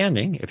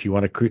understanding. If you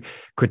want to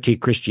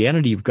critique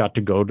Christianity, you've got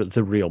to go to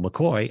the real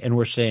McCoy. And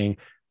we're saying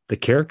the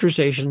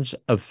characterizations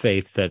of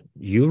faith that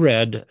you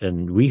read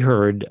and we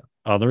heard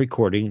on the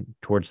recording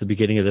towards the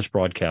beginning of this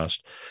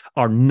broadcast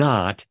are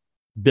not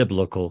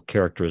biblical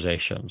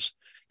characterizations.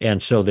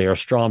 And so they are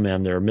straw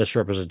men, they're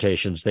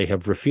misrepresentations. They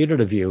have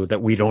refuted a view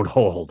that we don't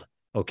hold.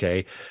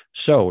 Okay.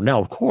 So now,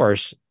 of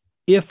course,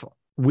 if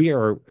we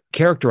are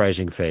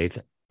characterizing faith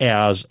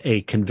as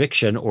a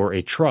conviction or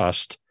a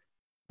trust,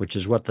 which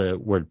is what the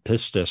word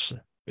pistis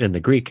in the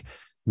Greek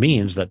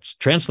means, that's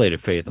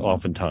translated faith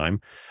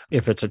oftentimes,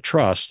 if it's a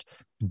trust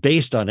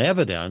based on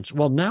evidence,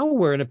 well, now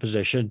we're in a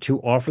position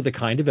to offer the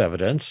kind of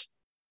evidence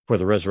for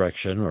the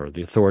resurrection or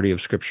the authority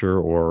of Scripture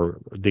or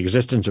the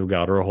existence of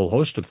God or a whole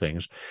host of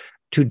things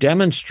to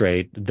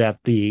demonstrate that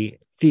the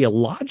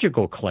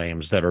theological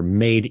claims that are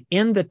made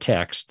in the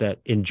text that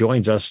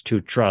enjoins us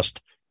to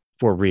trust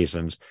for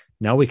reasons,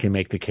 now we can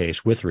make the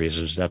case with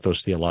reasons that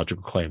those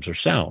theological claims are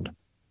sound.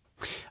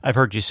 I've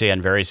heard you say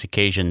on various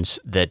occasions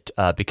that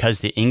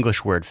because the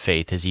English word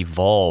faith has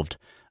evolved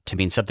to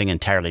mean something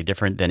entirely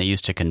different than it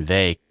used to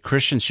convey,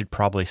 Christians should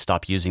probably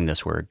stop using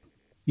this word.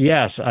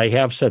 Yes, I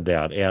have said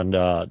that.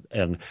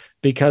 And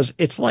because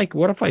it's like,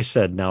 what if I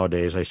said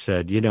nowadays, I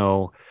said,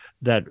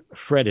 that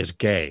Fred is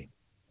gay?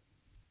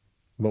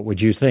 What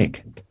would you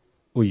think?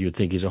 Well, you'd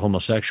think he's a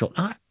homosexual.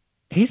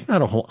 He's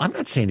not I'm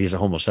not saying he's a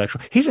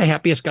homosexual. He's the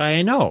happiest guy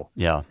I know.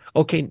 Yeah.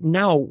 Okay,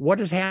 now what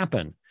has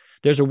happened?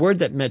 There's a word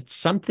that meant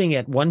something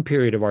at one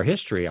period of our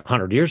history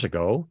 100 years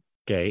ago,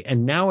 okay,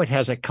 and now it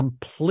has a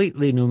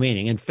completely new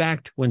meaning. In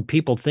fact, when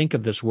people think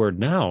of this word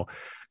now,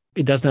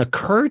 it doesn't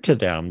occur to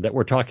them that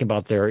we're talking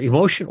about their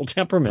emotional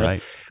temperament,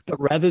 right, but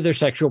rather their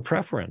sexual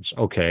preference,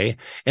 okay?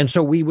 And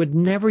so we would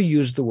never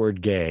use the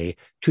word gay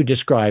to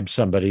describe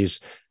somebody's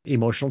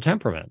emotional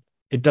temperament.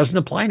 It doesn't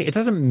apply. It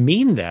doesn't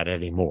mean that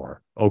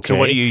anymore, okay? So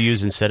what do you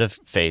use instead of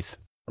faith?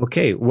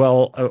 Okay,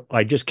 well,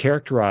 I just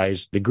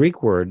characterize the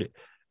Greek word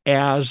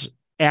as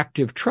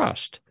active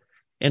trust.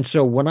 And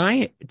so when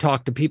I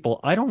talk to people,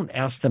 I don't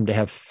ask them to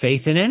have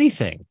faith in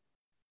anything.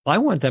 I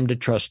want them to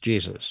trust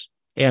Jesus.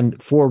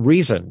 And for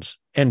reasons,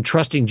 and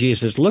trusting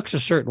Jesus looks a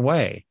certain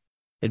way.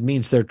 It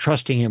means they're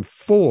trusting him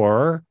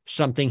for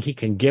something he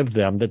can give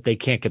them that they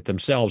can't get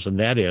themselves, and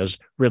that is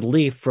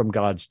relief from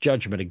God's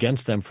judgment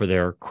against them for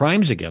their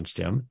crimes against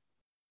him,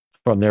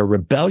 from their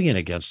rebellion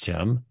against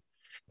him,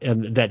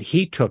 and that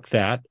he took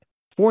that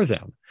for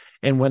them.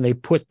 And when they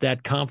put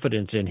that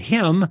confidence in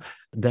him,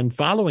 then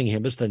following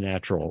him is the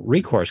natural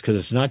recourse, because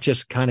it's not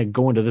just kind of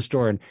going to the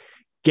store and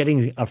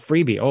getting a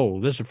freebie. Oh,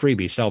 this is a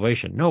freebie,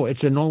 salvation. No,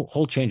 it's a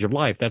whole change of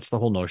life. That's the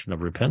whole notion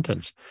of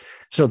repentance.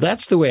 So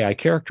that's the way I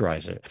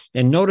characterize it.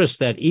 And notice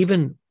that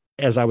even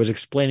as I was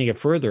explaining it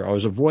further, I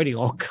was avoiding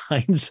all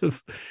kinds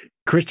of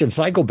Christian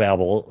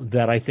psychobabble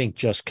that I think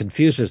just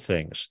confuses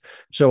things.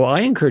 So I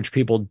encourage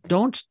people,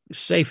 don't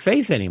say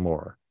faith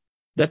anymore.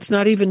 That's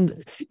not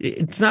even,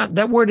 it's not,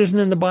 that word isn't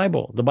in the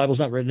Bible. The Bible's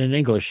not written in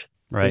English,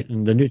 right?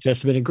 In the New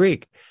Testament in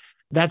Greek.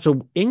 That's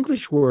an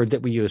English word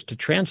that we use to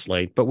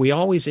translate, but we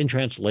always in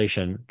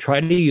translation try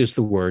to use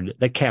the word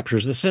that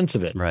captures the sense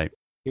of it, right,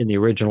 in the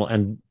original.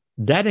 And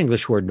that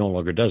English word no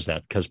longer does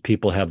that, because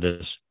people have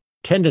this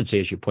tendency,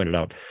 as you pointed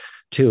out,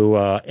 to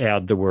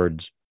add the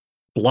words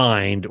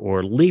blind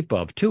or leap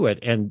of to it.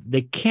 And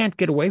they can't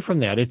get away from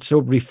that. It's so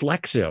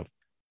reflexive.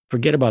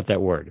 Forget about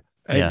that word.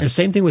 Yeah. And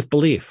same thing with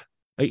belief.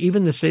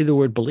 Even to say the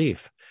word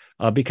belief,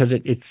 because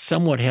it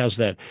somewhat has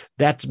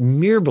that's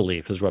mere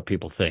belief is what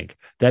people think.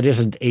 That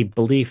isn't a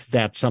belief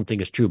that something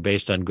is true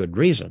based on good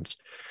reasons.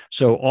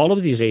 So all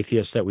of these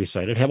atheists that we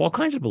cited have all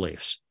kinds of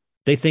beliefs.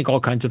 They think all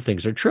kinds of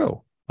things are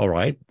true. All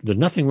right. There's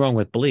nothing wrong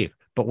with belief.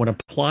 But when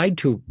applied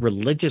to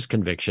religious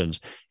convictions,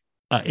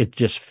 it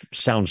just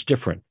sounds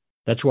different.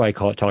 That's why I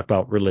talk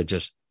about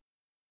religious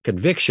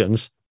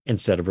convictions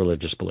instead of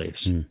religious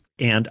beliefs. Mm.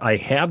 And I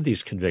have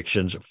these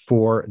convictions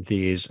for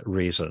these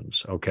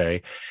reasons,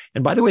 okay?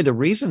 And by the way, the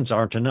reasons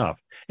aren't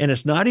enough. And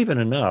it's not even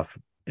enough.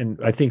 And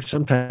I think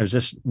sometimes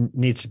this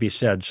needs to be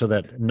said so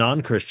that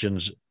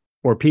non-Christians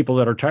or people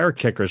that are tire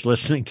kickers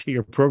listening to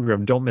your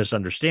program don't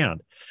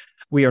misunderstand.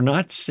 We are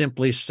not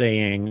simply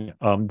saying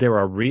there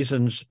are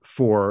reasons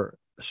for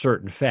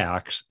certain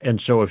facts.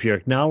 And so if you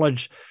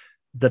acknowledge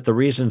that the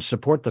reasons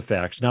support the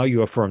facts, now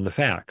you affirm the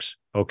facts,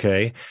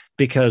 okay?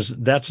 Because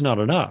that's not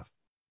enough.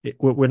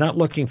 We're not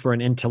looking for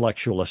an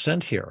intellectual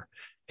assent here.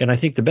 And I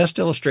think the best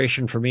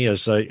illustration for me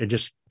is I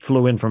just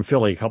flew in from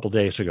Philly a couple of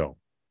days ago.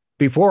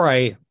 Before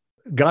I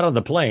got on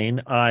the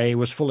plane, I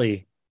was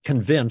fully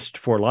convinced,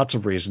 for lots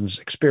of reasons,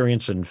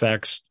 experience and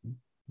facts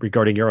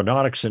regarding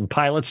aeronautics and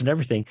pilots and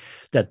everything,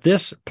 that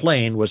this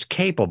plane was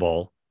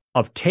capable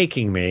of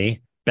taking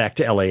me back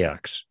to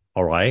LAX,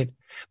 all right?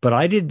 But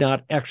I did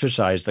not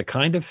exercise the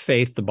kind of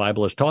faith the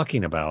Bible is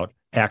talking about,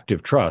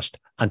 active trust,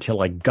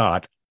 until I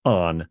got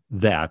on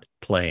that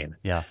plane.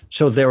 Yeah.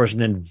 So there was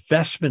an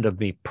investment of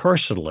me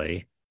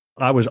personally.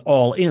 I was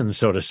all in,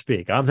 so to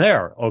speak. I'm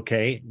there.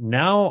 Okay.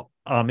 Now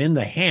I'm in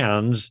the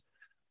hands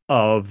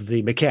of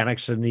the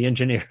mechanics and the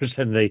engineers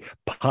and the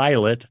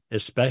pilot,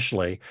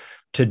 especially,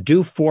 to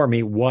do for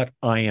me what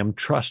I am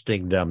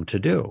trusting them to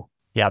do.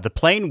 Yeah. The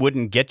plane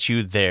wouldn't get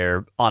you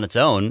there on its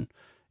own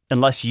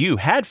unless you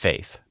had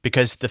faith,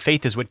 because the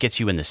faith is what gets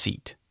you in the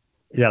seat.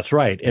 That's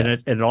right. Yeah.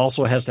 And it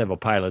also has to have a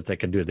pilot that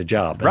can do the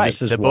job. And right.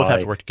 This is they both why have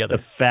to work together.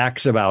 The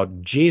facts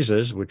about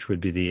Jesus, which would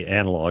be the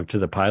analog to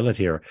the pilot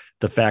here,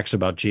 the facts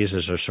about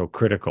Jesus are so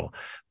critical.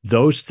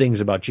 Those things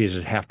about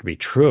Jesus have to be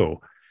true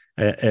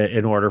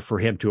in order for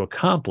him to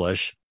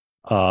accomplish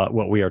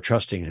what we are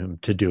trusting him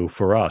to do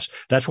for us.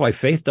 That's why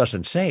faith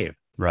doesn't save.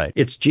 Right.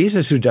 It's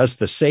Jesus who does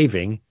the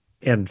saving,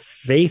 and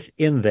faith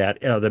in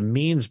that, the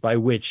means by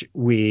which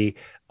we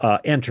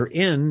enter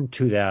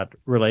into that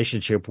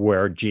relationship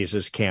where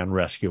Jesus can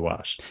rescue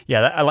us.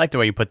 Yeah, I like the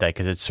way you put that,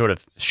 because it sort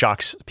of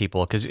shocks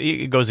people, because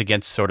it goes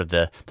against sort of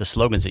the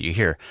slogans that you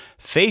hear.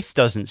 Faith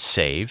doesn't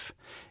save.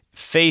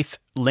 Faith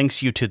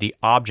links you to the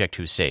object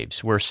who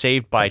saves. We're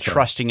saved by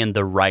trusting in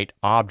the right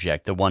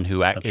object, the one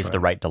who is the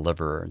right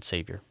deliverer and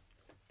savior.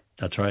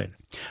 That's right.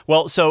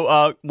 Well,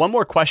 so one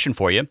more question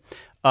for you.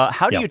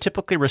 How do you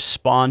typically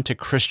respond to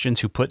Christians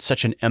who put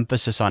such an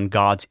emphasis on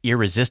God's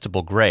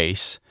irresistible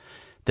grace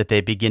that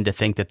they begin to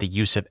think that the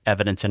use of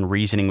evidence and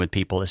reasoning with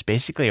people is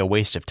basically a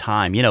waste of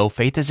time? You know,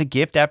 faith is a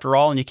gift after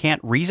all, and you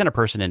can't reason a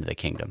person into the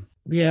kingdom.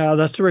 Yeah,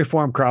 that's the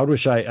Reformed crowd,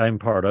 which I'm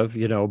part of,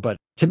 but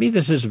to me,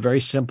 this is very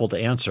simple to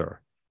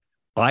answer.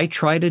 I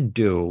try to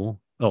do,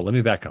 let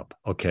me back up.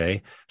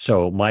 Okay.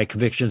 So my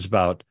convictions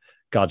about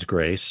God's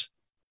grace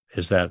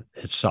is that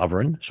it's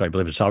sovereign. So I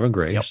believe in sovereign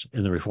grace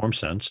in the Reformed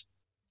sense.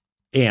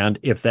 And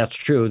if that's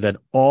true, then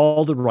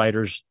all the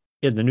writers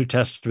in the New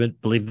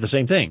Testament believed the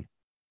same thing.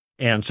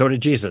 And so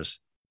did Jesus.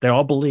 They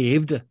all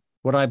believed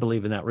what I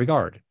believe in that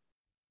regard.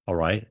 All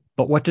right.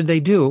 But what did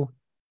they do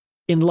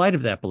in light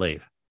of that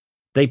belief?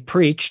 They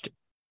preached,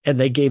 and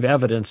they gave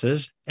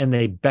evidences, and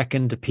they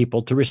beckoned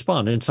people to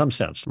respond in some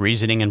sense.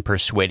 Reasoning and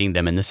persuading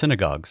them in the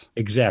synagogues.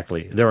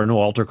 Exactly. There are no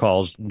altar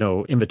calls,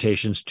 no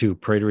invitations to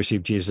pray to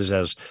receive Jesus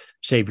as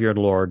Savior and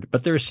Lord,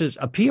 but there's his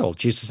appeal.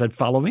 Jesus said,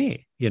 follow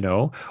me,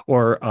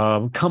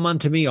 or come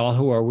unto me, all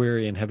who are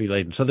weary and heavy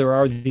laden. So there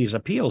are these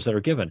appeals that are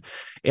given.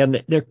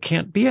 And there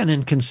can't be an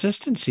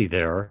inconsistency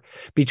there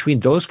between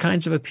those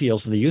kinds of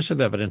appeals and the use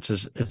of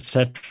evidences,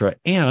 etc.,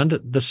 and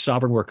the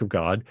sovereign work of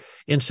God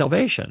in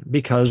salvation,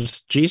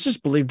 because Jesus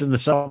believed in the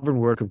sovereign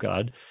work of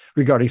God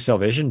regarding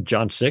salvation,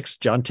 John 6,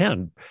 John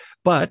 10,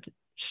 but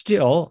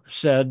still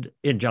said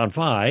in John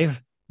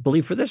 5,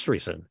 believe for this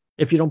reason.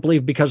 If you don't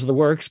believe because of the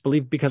works,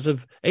 believe because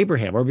of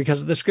Abraham or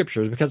because of the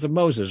scriptures, because of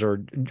Moses,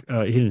 or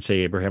he didn't say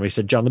Abraham, he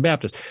said John the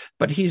Baptist.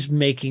 But he's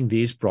making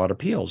these broad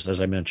appeals, as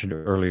I mentioned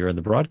earlier in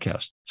the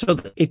broadcast. So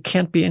it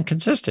can't be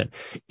inconsistent.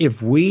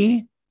 If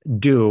we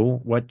do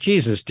what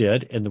Jesus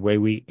did in the way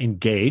we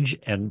engage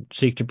and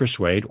seek to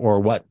persuade, or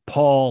what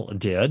Paul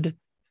did,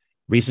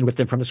 reason with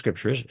them from the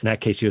scriptures. In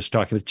that case, he was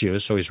talking with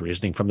Jews, so he's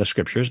reasoning from the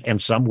scriptures,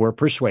 and some were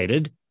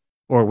persuaded.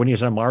 Or when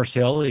he's on Mars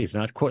Hill, he's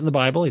not quoting the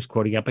Bible, he's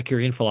quoting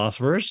Epicurean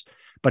philosophers,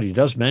 but he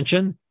does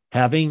mention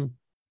having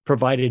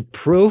provided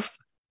proof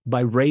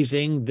by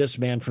raising this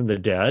man from the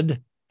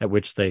dead, at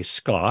which they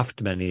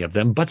scoffed, many of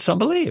them, but some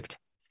believed.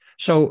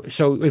 So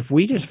if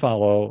we just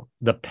follow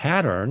the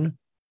pattern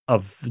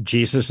of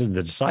Jesus and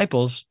the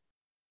disciples,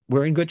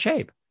 we're in good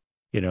shape.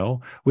 We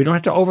don't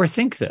have to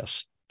overthink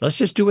this. Let's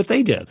just do what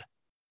they did.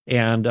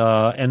 And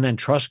then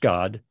trust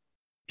God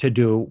to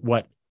do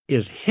what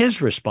is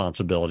his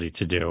responsibility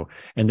to do,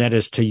 and that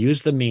is to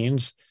use the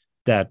means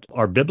that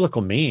are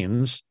biblical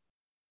means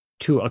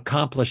to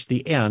accomplish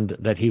the end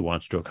that he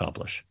wants to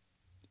accomplish.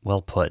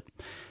 Well put.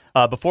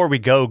 Before we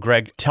go,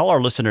 Greg, tell our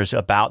listeners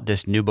about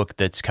this new book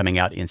that's coming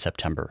out in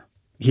September.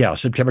 Yeah,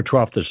 September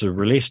 12th is the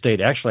release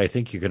date. Actually, I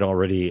think you can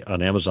already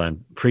on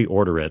Amazon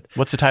pre-order it.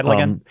 What's the title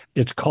again?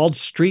 It's called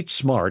Street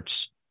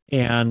Smarts,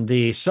 and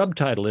the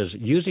subtitle is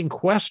Using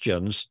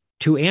Questions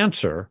to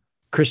Answer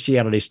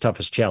Christianity's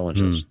Toughest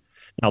Challenges.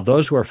 Now,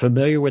 those who are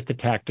familiar with the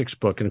Tactics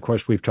book, and of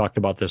course, we've talked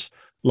about this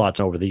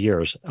lots over the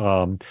years,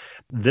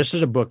 this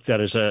is a book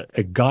that is a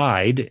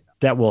guide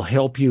that will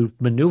help you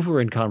maneuver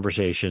in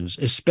conversations,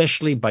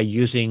 especially by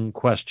using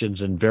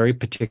questions in very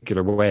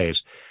particular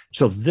ways.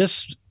 So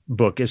this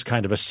book is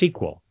kind of a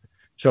sequel.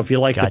 So if you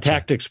like the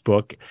Tactics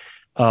book,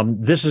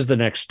 this is the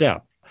next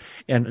step.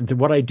 And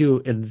what I do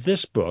in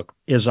this book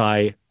is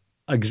I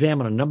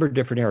examine a number of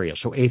different areas.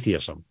 So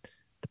atheism,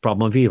 the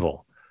problem of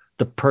evil,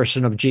 the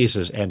person of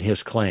Jesus and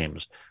his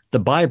claims, the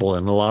Bible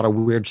and a lot of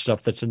weird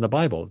stuff that's in the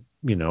Bible.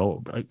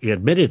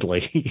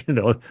 Admittedly,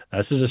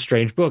 this is a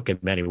strange book in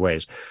many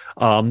ways.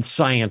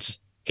 Science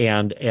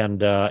and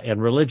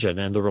religion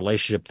and the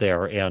relationship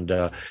there,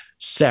 and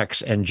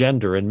sex and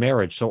gender and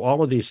marriage. So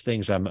all of these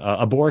things,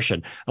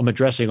 abortion. I'm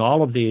addressing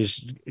all of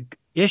these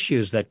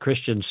issues that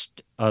Christians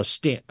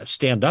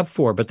stand up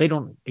for, but they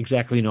don't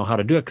exactly know how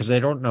to do it because they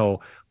don't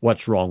know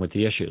what's wrong with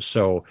the issues.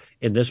 So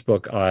in this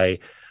book, I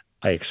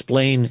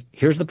explain,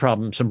 here's the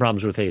problem, some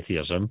problems with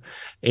atheism,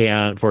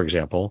 and for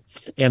example,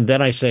 and then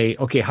I say,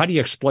 okay, how do you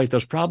exploit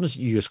those problems?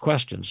 You use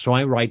questions. So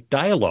I write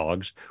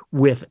dialogues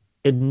with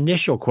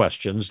initial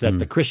questions that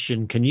the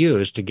Christian can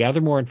use to gather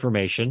more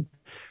information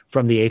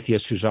from the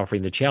atheist who's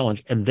offering the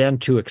challenge, and then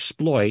to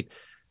exploit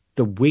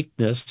the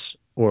weakness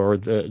or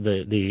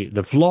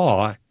the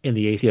flaw in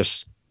the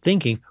atheist's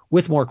thinking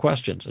with more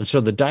questions. And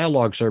so the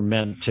dialogues are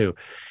meant to,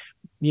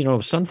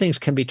 some things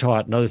can be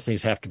taught and other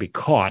things have to be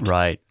caught.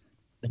 Right.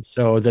 And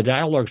so the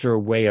dialogues are a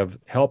way of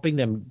helping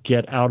them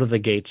get out of the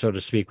gate, so to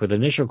speak, with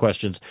initial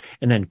questions,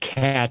 and then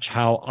catch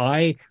how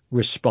I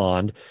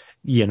respond,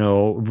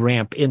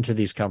 ramp into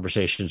these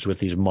conversations with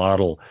these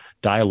model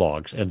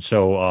dialogues. And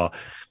so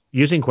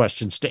using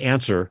questions to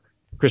answer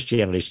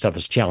Christianity's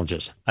toughest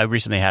challenges. I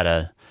recently had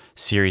a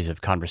series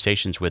of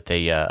conversations with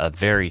a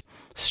very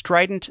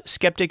strident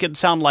skeptic. It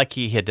sounded like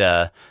he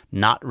had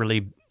not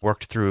really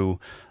worked through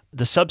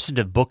the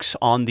substantive books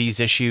on these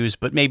issues,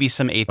 but maybe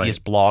some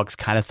atheist blogs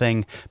kind of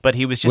thing. But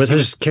he was just...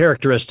 his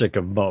characteristic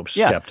of most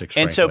skeptics,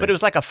 and so, but it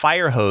was like a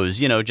fire hose,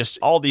 just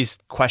all these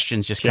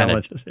questions just kind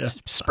of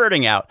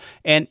spurting out.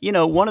 And,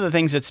 one of the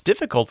things that's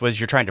difficult was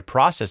you're trying to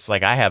process,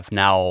 like I have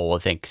now, I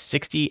think,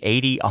 60,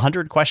 80,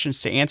 100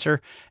 questions to answer.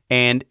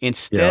 And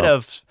instead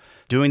of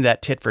doing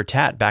that tit for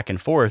tat back and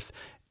forth,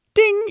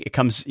 ding, it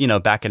comes,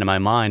 back into my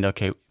mind,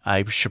 okay,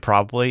 I should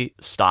probably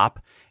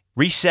stop,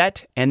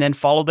 reset, and then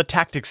follow the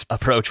tactics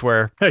approach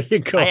where I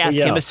ask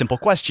him a simple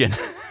question.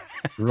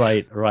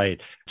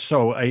 Right.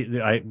 So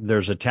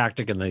there's a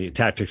tactic in the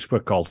tactics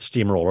book called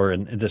Steamroller,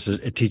 and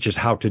it teaches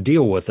how to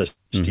deal with a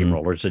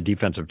steamroller. It's a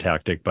defensive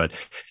tactic, but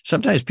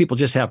sometimes people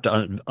just have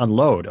to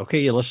unload.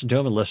 Okay, you listen to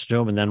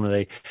them, and then when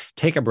they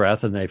take a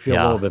breath and they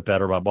feel a little bit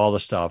better about all the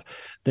stuff,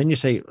 then you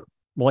say,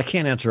 well, I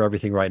can't answer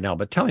everything right now,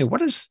 but tell me,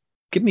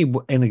 give me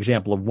an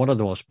example of one of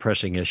the most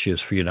pressing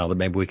issues for you now that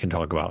maybe we can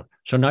talk about.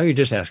 So now you're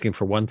just asking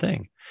for one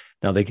thing.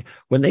 Now,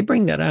 when they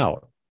bring that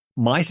out,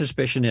 my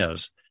suspicion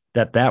is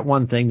that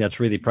one thing that's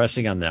really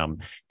pressing on them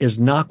is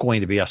not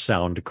going to be a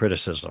sound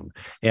criticism.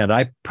 And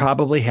I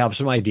probably have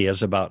some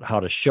ideas about how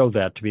to show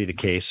that to be the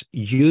case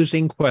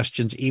using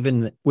questions,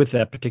 even with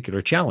that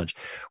particular challenge,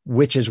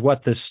 which is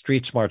what this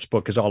Street Smarts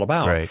book is all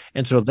about. Right.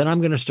 And so then I'm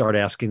going to start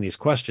asking these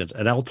questions.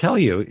 And I'll tell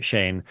you,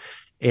 Shane,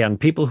 and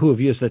people who have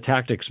used the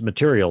tactics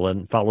material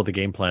and follow the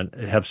game plan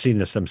have seen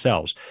this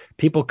themselves.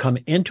 People come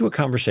into a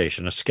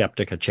conversation, a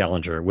skeptic, a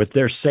challenger, with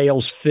their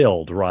sails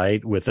filled,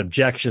 right? With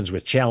objections,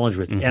 with challenge,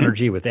 with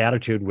energy, with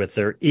attitude, with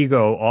their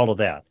ego, all of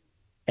that.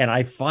 And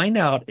I find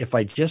out if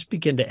I just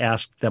begin to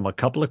ask them a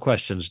couple of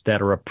questions that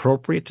are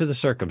appropriate to the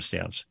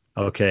circumstance,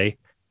 okay,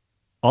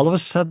 all of a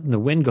sudden the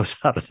wind goes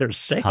out of their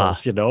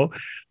sails, They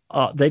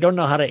don't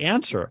know how to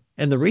answer.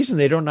 And the reason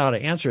they don't know how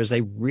to answer is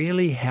they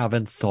really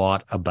haven't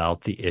thought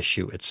about the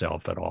issue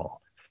itself at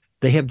all.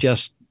 They have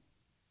just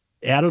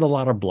added a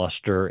lot of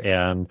bluster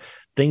and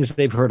things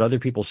they've heard other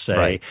people say.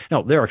 Right.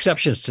 Now, there are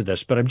exceptions to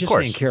this, but I'm just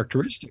saying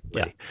characteristically.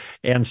 Yeah.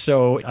 And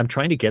so I'm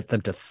trying to get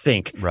them to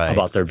think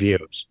about their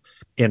views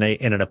in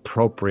an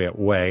appropriate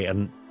way.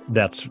 And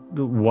that's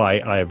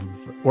why I've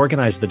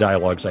organized the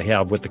dialogues I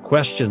have with the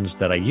questions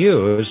that I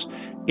use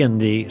in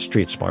the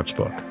Street Smarts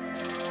book.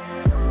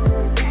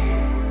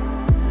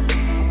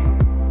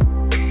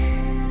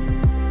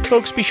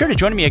 Folks, be sure to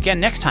join me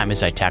again next time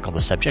as I tackle the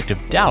subject of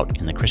doubt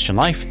in the Christian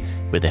life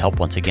with the help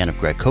once again of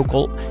Greg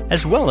Koukl,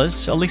 as well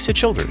as Elisa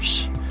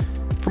Childers.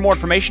 For more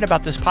information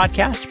about this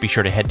podcast, be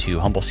sure to head to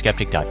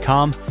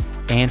humbleskeptic.com.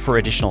 And for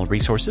additional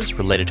resources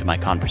related to my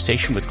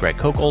conversation with Greg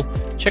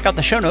Koukl, check out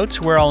the show notes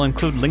where I'll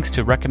include links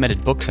to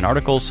recommended books and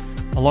articles,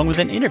 along with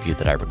an interview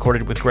that I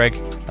recorded with Greg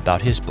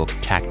about his book,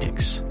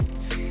 Tactics.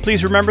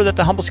 Please remember that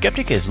The Humble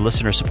Skeptic is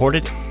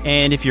listener-supported,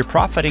 and if you're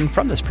profiting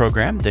from this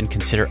program, then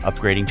consider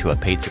upgrading to a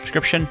paid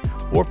subscription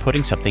or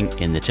putting something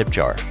in the tip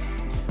jar.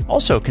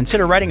 Also,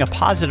 consider writing a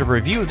positive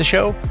review of the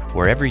show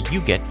wherever you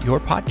get your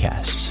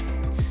podcasts.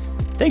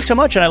 Thanks so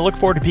much, and I look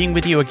forward to being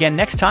with you again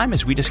next time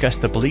as we discuss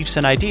the beliefs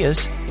and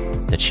ideas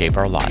that shape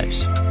our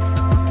lives.